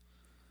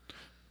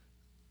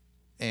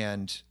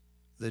 And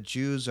the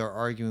Jews are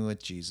arguing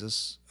with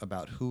Jesus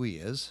about who he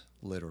is,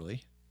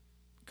 literally,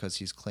 because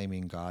he's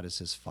claiming God as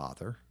his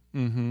father,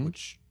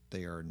 which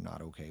they are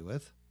not okay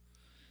with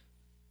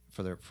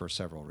for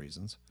several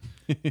reasons.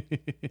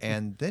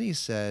 And then he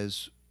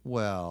says,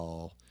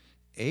 well,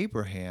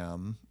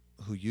 Abraham,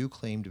 who you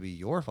claim to be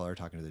your father,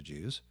 talking to the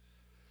Jews,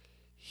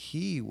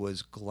 he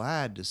was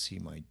glad to see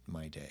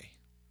my day.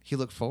 He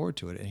looked forward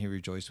to it, and he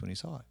rejoiced when he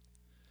saw it.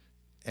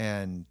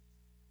 And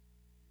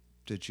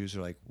the Jews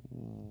are like,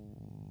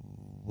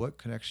 what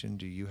connection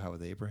do you have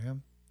with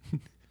Abraham?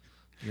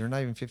 You're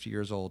not even 50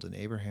 years old, and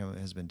Abraham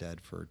has been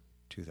dead for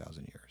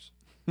 2,000 years.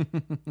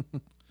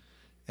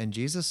 And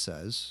Jesus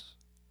says,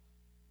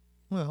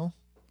 well,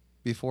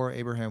 before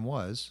Abraham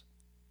was,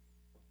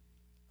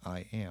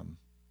 I am.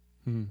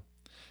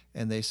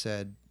 And they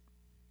said,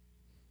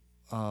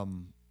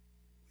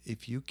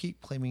 if you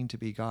keep claiming to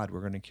be God,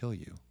 we're going to kill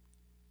you.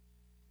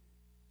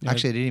 Yeah.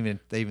 Actually,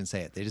 they even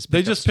say it. They just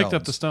picked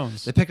up the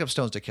stones. They picked up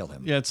stones to kill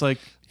him. Yeah, it's like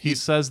he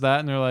says that,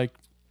 and they're like,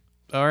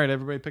 all right,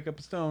 everybody pick up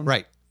a stone.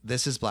 Right.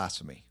 This is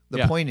blasphemy.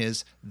 The point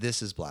is,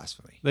 this is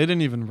blasphemy. They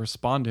didn't even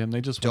respond to him.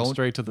 They just went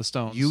straight to the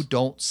stones. You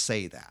don't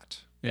say that.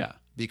 Yeah.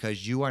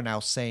 Because you are now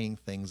saying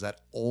things that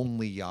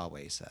only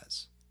Yahweh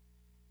says.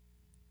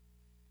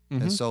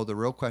 And so the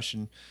real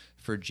question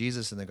for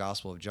Jesus in the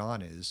Gospel of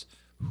John is,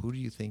 who do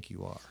you think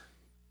you are?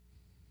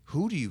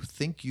 Who do you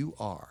think you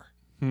are?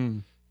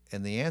 And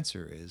the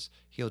answer is,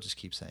 he'll just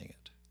keep saying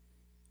it.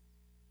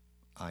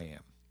 I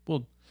am.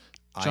 Well,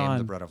 I am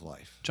the bread of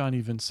life. John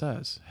even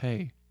says,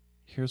 hey,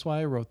 here's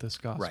why I wrote this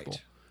gospel.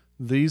 Right.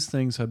 These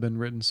things have been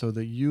written so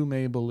that you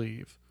may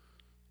believe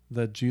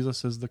that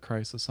Jesus is the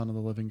Christ, the Son of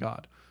the living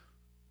God.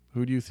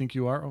 Who do you think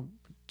you are? Oh,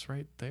 it's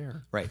right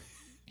there. Right.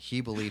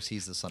 He believes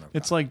he's the Son of God.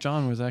 It's like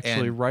John was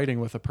actually writing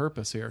with a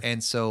purpose here.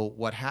 And so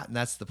what happened,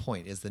 that's the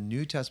point, is the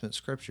New Testament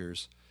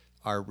scriptures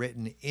are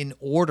written in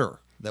order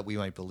that we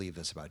might believe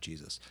this about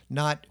Jesus.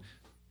 Not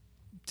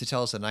to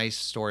tell us a nice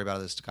story about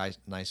this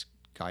nice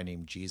guy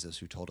named Jesus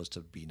who told us to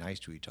be nice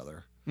to each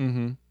other.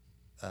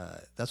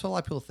 That's what a lot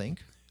of people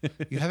think.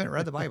 You haven't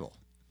read the Bible.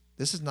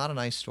 This is not a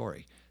nice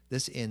story.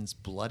 This ends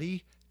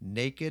bloody,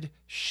 naked,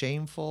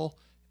 shameful,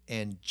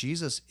 and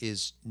Jesus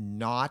is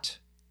not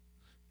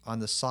on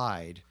the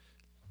side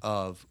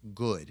of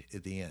good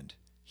at the end.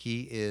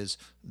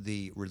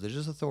 The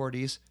religious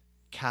authorities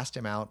cast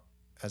him out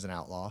as an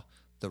outlaw.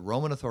 The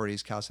Roman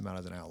authorities cast him out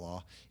as an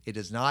outlaw. It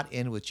does not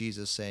end with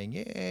Jesus saying,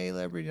 yay,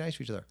 let everybody be nice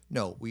to each other.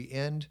 No, we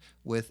end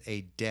with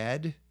a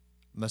dead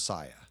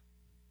Messiah.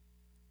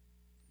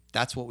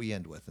 That's what we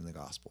end with in the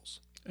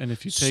Gospels. And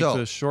if you take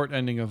the short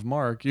ending of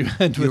Mark, you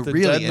end with the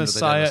dead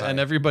Messiah and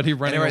everybody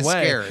running away.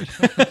 Scared.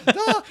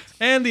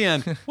 And the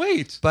end.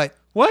 Wait. But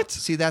what?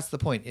 See, that's the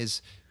point,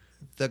 is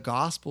the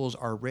Gospels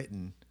are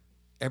written,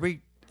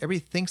 everybody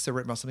thinks they're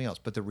written about something else,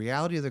 but the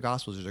reality of the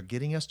Gospels is they're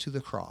getting us to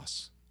the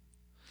cross.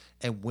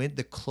 And when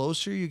the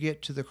closer you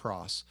get to the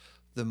cross,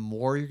 the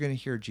more you're going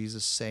to hear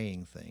Jesus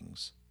saying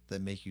things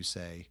that make you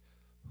say,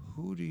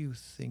 who do you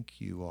think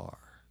you are?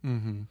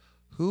 Mm-hmm.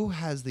 Who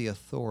has the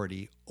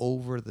authority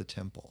over the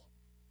temple?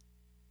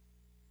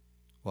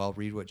 Well,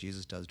 read what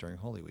Jesus does during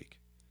Holy Week.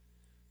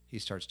 He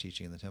starts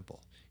teaching in the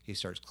temple. He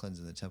starts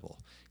cleansing the temple.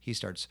 He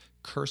starts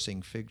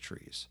cursing fig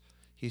trees.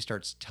 He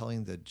starts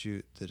telling the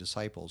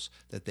disciples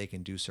that they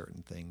can do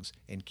certain things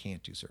and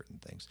can't do certain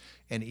things.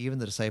 And even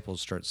the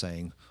disciples start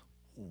saying,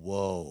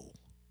 whoa,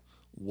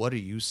 what are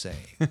you saying?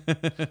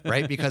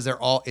 Right? Because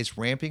it's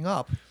ramping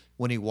up.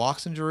 When he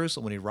walks in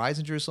Jerusalem, when he rides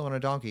in Jerusalem on a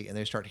donkey, and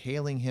they start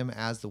hailing him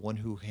as the one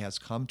who has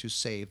come to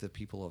save the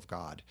people of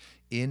God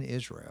in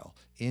Israel,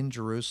 in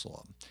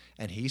Jerusalem,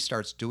 and he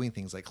starts doing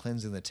things like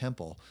cleansing the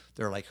temple,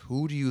 they're like,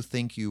 who do you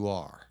think you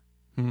are?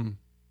 Hmm.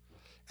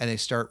 And they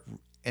start,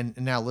 and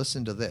now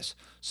listen to this.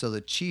 So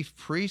the chief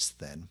priest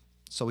then,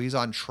 so he's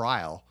on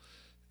trial,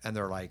 and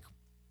they're like,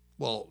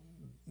 well,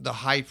 the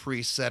high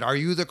priest said, are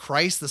you the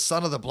Christ, the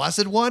Son of the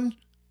Blessed One?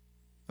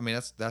 I mean,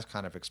 that's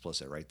kind of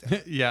explicit right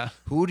there. Yeah.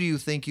 Who do you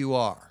think you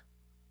are?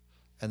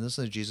 And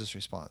listen to Jesus'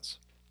 response.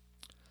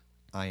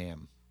 I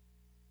am.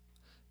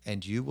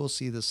 And you will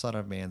see the Son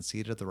of Man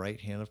seated at the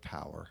right hand of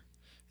power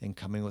and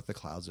coming with the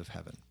clouds of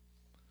heaven.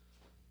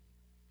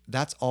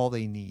 That's all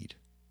they need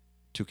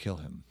to kill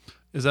him.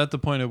 Is that the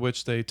point at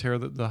which they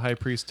the high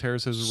priest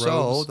tears his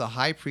robes? So the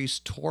high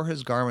priest tore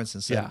his garments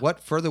and said, what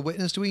further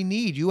witness do we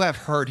need? You have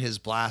heard his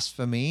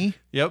blasphemy.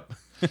 Yep.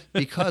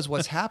 Because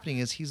what's happening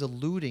is he's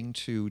alluding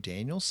to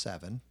Daniel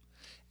 7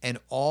 and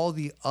all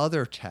the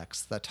other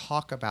texts that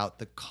talk about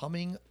the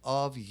coming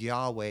of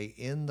Yahweh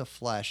in the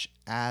flesh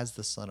as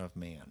the Son of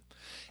Man.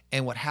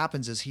 And what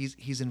happens is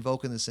he's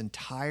invoking this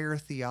entire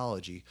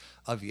theology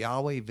of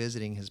Yahweh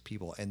visiting his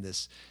people and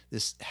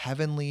this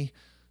heavenly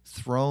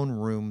throne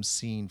room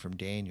scene from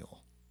Daniel.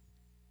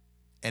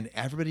 And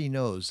everybody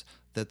knows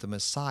that the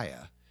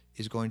Messiah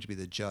is going to be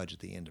the judge at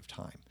the end of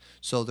time.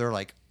 So they're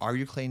like, are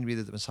you claiming to be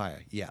the Messiah?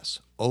 Yes.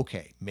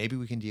 Okay, maybe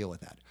we can deal with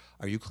that.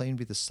 Are you claiming to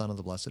be the Son of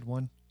the Blessed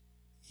One?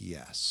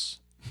 Yes.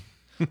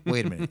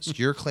 Wait a minute. So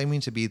you're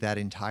claiming to be that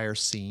entire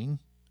scene?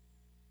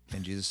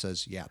 And Jesus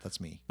says, yeah,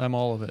 that's me. I'm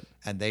all of it.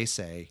 And they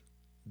say,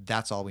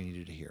 that's all we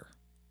needed to hear.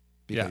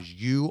 Because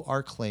you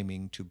are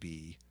claiming to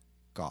be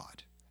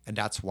God. And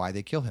that's why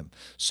they kill him.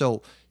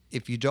 So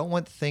if you don't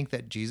want to think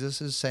that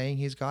Jesus is saying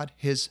he's God,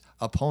 his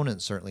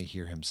opponents certainly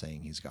hear him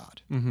saying he's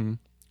God. Mm-hmm.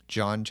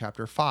 John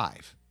chapter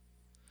 5.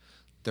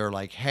 They're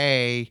like,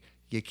 hey,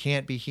 you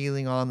can't be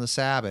healing on the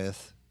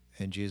Sabbath.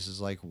 And Jesus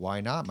is like,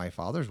 why not? My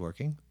Father's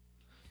working.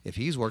 If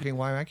he's working,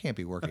 why I can't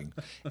be working?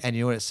 And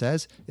you know what it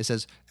says? It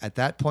says, at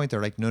that point,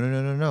 they're like,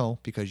 no,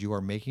 because you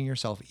are making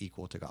yourself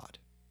equal to God.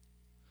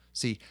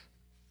 See,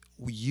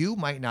 you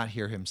might not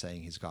hear him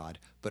saying he's God,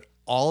 but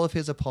all of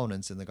his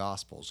opponents in the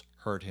Gospels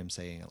heard him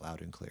saying it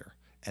loud and clear.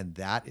 And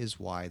that is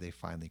why they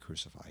finally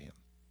crucify him.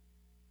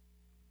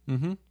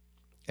 Mm-hmm.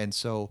 And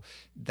so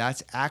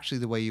that's actually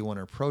the way you want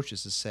to approach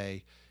this, is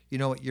say, you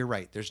know what, you're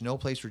right. There's no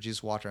place where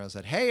Jesus walked around and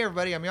said, hey,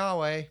 everybody, I'm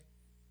Yahweh.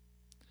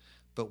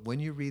 But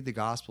when you read the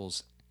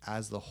Gospels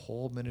as the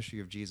whole ministry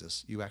of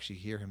Jesus, you actually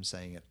hear him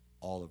saying it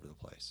all over the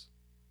place.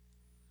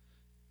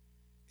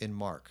 In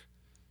Mark,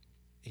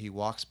 he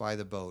walks by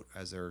the boat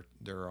as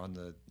they're on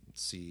the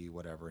sea,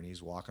 whatever, and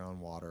he's walking on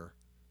water.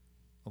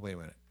 Oh, wait a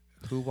minute.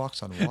 Who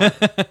walks on water?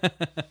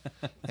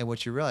 And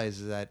what you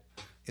realize is that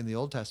in the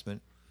Old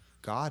Testament,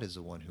 God is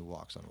the one who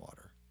walks on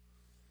water.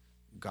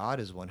 God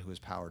is the one who has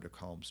power to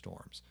calm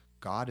storms.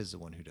 God is the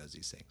one who does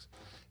these things.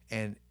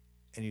 And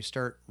you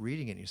start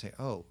reading it and you say,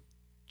 oh,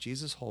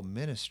 Jesus' whole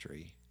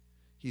ministry,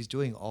 he's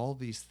doing all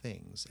these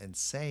things and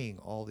saying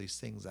all these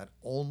things that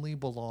only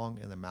belong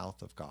in the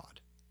mouth of God.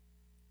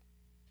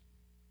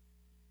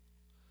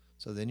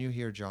 So then you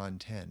hear John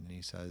 10, and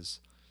he says,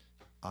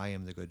 I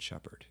am the good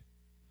shepherd.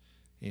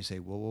 And you say,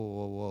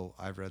 whoa,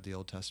 I've read the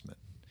Old Testament.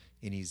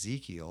 In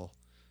Ezekiel,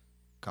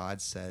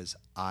 God says,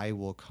 I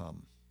will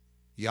come.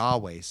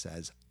 Yahweh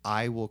says,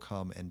 I will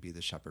come and be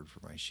the shepherd for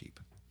my sheep.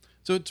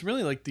 So it's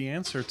really like the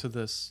answer to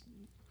this.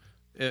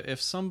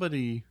 If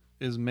somebody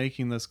is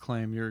making this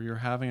claim, you're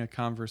having a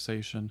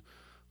conversation,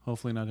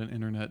 hopefully not an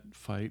internet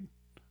fight,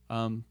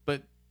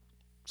 but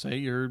say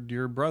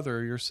your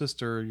brother, your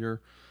sister,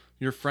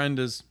 your friend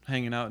is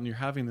hanging out and you're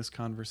having this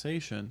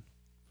conversation.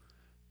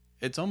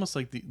 It's almost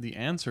like the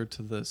answer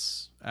to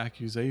this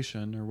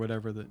accusation or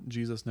whatever, that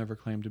Jesus never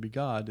claimed to be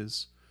God,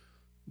 is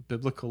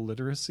biblical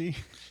literacy.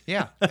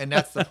 Yeah, and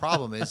that's the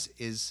problem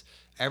is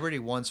everybody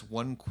wants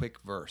one quick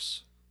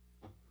verse.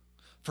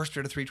 1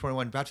 Peter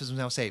 3:21, baptism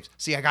now saves.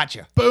 See, I got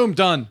you. Boom,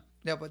 done.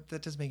 No, but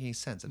that doesn't make any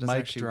sense. It doesn't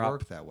Mic actually drop.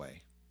 work that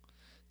way.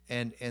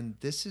 And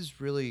this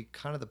is really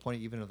kind of the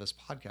point even of this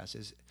podcast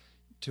is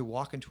to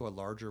walk into a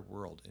larger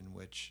world in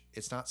which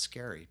it's not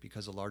scary,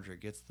 because the larger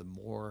it gets, the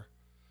more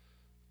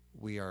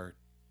we are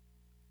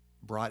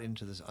brought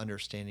into this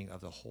understanding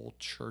of the whole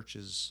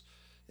church's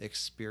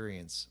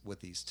experience with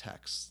these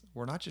texts.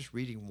 We're not just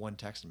reading one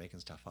text and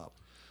making stuff up.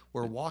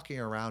 We're walking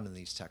around in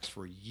these texts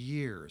for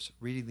years,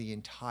 reading the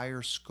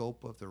entire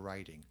scope of the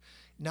writing,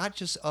 not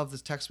just of the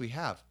text we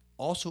have,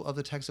 also of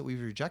the text that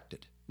we've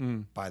rejected,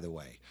 by the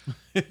way.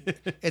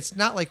 It's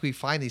not like we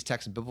find these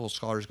texts and biblical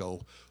scholars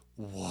go,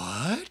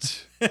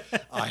 what?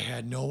 I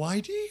had no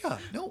idea.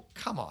 No,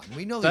 come on.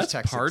 We know these That's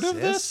texts part exist.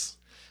 of this?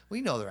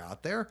 We know they're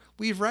out there.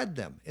 We've read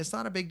them. It's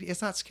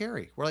not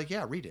scary. We're like,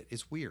 yeah, read it.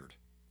 It's weird.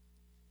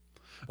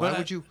 Why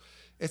would you?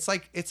 It's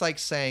like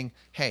saying,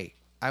 hey,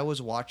 I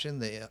was watching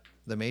the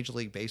Major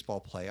League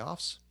Baseball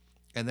playoffs,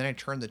 and then I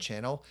turned the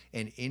channel,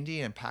 and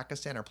India and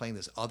Pakistan are playing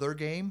this other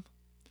game.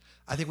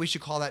 I think we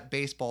should call that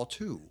baseball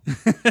too.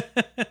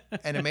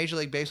 And a Major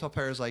League Baseball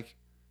player is like,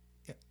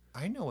 yeah,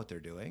 I know what they're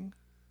doing.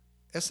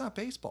 It's not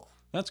baseball.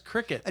 That's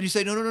cricket. And you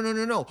say,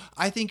 no.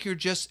 I think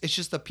it's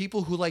just the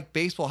people who like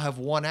baseball have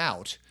won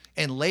out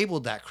and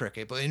labeled that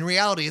cricket, but in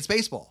reality, it's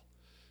baseball.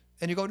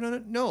 And you go,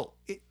 no.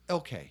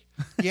 Okay.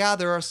 Yeah,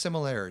 there are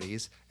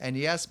similarities. And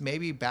yes,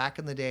 maybe back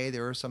in the day,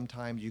 there were some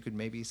times you could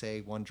maybe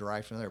say one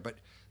derived from another. But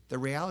the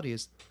reality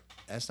is,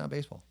 that's not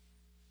baseball.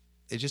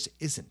 It just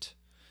isn't.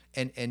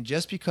 And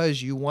just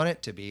because you want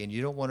it to be, and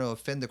you don't want to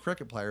offend the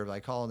cricket player by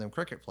calling them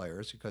cricket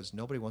players, because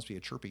nobody wants to be a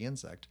chirpy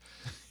insect,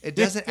 it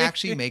doesn't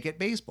actually make it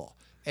baseball.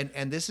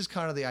 And this is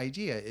kind of the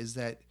idea, is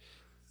that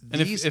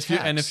these if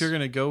you're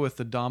going to go with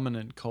the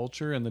dominant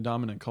culture and the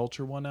dominant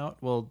culture won out,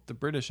 well, the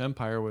British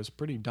Empire was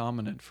pretty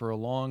dominant for a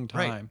long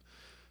time, right.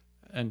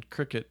 And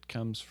cricket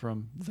comes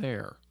from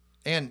there.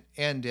 And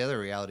the other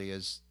reality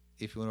is,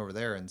 if you went over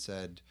there and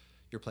said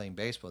you're playing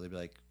baseball, they'd be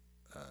like,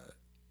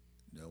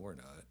 no, we're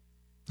not.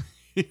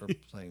 We're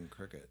playing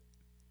cricket.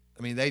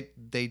 I mean, they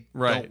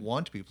Right. don't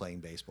want to be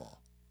playing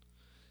baseball.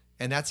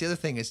 And that's the other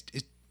thing is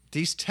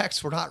these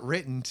texts were not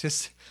written to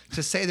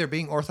say they're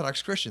being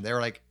Orthodox Christian. They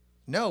were like,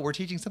 no, we're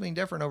teaching something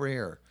different over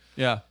here.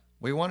 Yeah.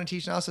 We want to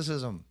teach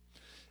Gnosticism.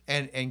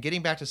 And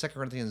getting back to 2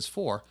 Corinthians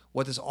 4,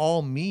 what this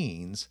all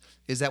means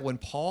is that when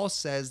Paul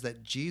says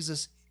that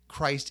Jesus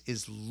Christ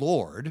is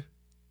Lord,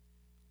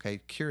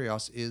 okay,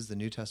 Kyrios is the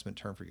New Testament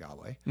term for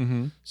Yahweh.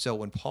 Mm-hmm. So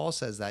when Paul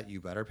says that, you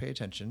better pay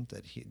attention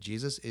that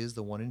Jesus is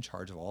the one in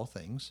charge of all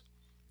things,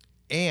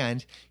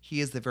 and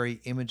he is the very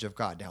image of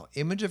God. Now,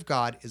 image of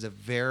God is a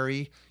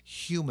very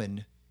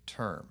human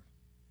term.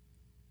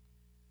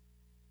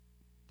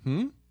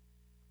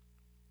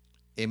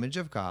 Image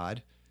of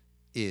God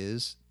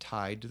is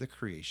tied to the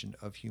creation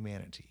of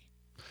humanity.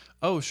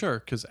 Oh, sure,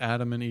 because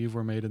Adam and Eve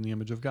were made in the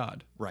image of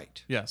God.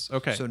 Right. Yes,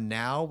 okay. So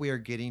now we are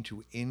getting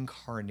to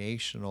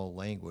incarnational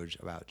language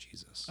about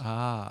Jesus.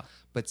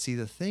 But see,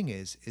 the thing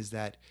is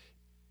that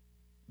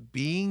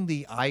being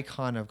the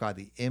icon of God,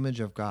 the image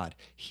of God,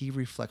 he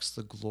reflects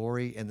the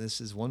glory, and this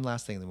is one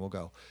last thing, then we'll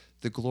go,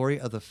 the glory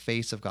of the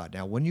face of God.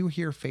 Now, when you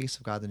hear face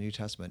of God in the New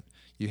Testament,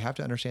 you have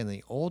to understand in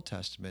the Old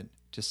Testament,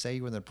 to say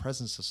you were in the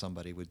presence of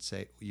somebody you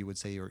would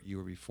say you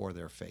were before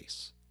their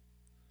face.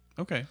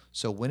 Okay.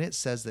 So when it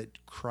says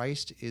that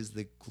Christ is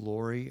the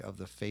glory of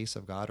the face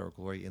of God, or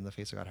glory in the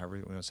face of God, however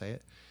you want to say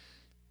it,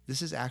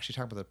 this is actually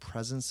talking about the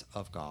presence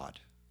of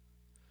God.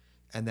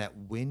 And that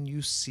when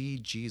you see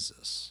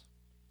Jesus,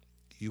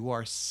 you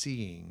are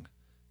seeing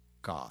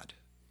God.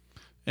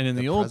 And in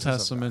the Old presence of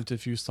Testament,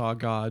 if you saw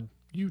God,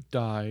 you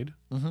died.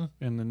 Mm-hmm.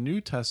 In the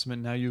New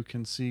Testament, now you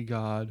can see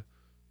God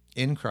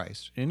In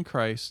Christ. in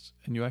Christ,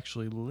 and you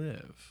actually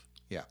live.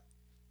 Yeah.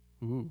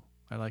 Ooh,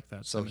 I like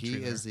that. So he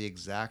symmetry is there. the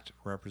exact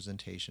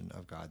representation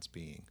of God's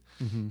being.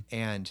 Mm-hmm.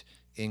 And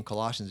in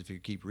Colossians, if you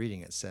keep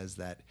reading, it says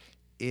that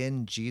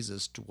in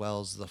Jesus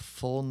dwells the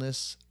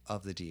fullness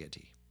of the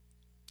deity.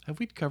 Have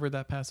we covered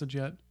that passage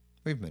yet?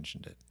 We've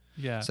mentioned it.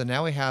 Yeah. So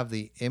now we have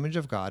the image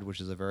of God,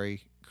 which is a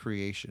very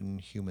creation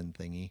human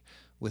thingy,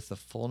 with the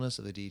fullness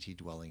of the deity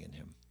dwelling in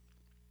him.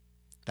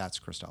 That's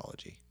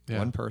Christology. Yeah.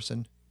 One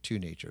person, two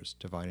natures,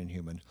 divine and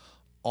human,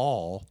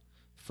 all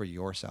for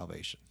your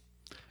salvation.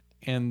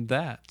 And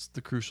that's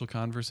the crucial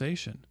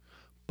conversation.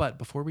 But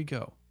before we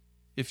go,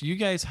 if you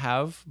guys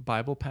have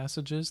Bible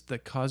passages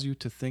that cause you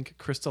to think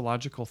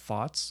Christological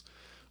thoughts,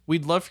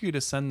 we'd love for you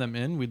to send them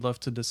in. We'd love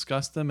to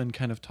discuss them and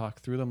kind of talk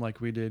through them like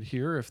we did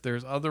here. If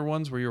there's other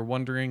ones where you're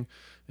wondering,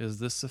 is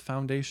this a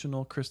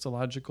foundational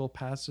Christological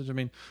passage? I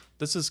mean,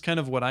 this is kind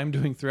of what I'm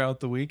doing throughout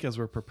the week as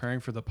we're preparing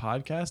for the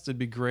podcast. It'd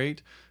be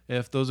great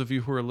if those of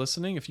you who are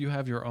listening, if you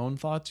have your own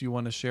thoughts, you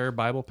want to share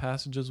Bible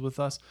passages with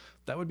us,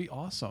 that would be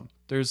awesome.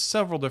 There's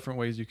several different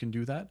ways you can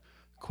do that.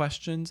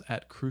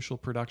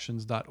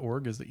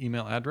 questions@crucialproductions.org is the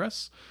email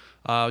address.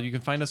 You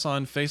can find us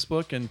on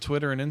Facebook and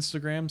Twitter and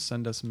Instagram.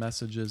 Send us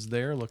messages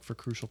there. Look for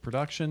Crucial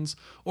Productions,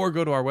 or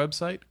go to our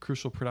website,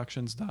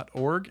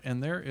 crucialproductions.org,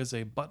 and there is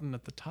a button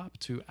at the top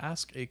to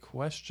ask a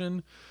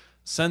question.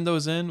 Send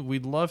those in.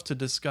 We'd love to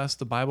discuss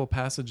the Bible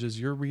passages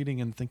you're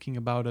reading and thinking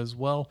about as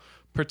well,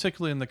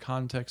 particularly in the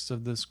context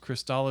of this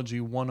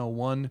Christology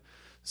 101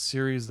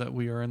 series that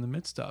we are in the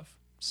midst of.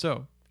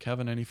 So,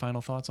 Kevin, any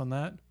final thoughts on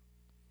that?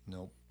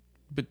 Nope.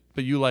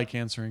 But you like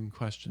answering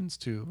questions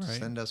too, right?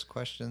 Send us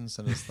questions,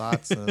 send us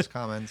thoughts, send us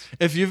comments.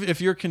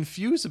 If you're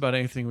confused about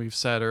anything we've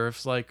said, or if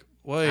it's like,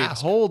 wait,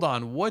 hold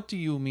on, what do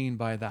you mean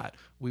by that?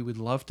 We would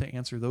love to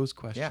answer those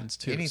questions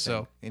too. Anything,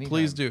 so anytime.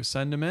 Please do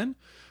send them in.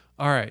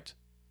 All right.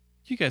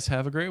 You guys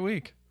have a great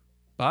week.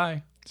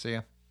 Bye. See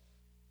ya.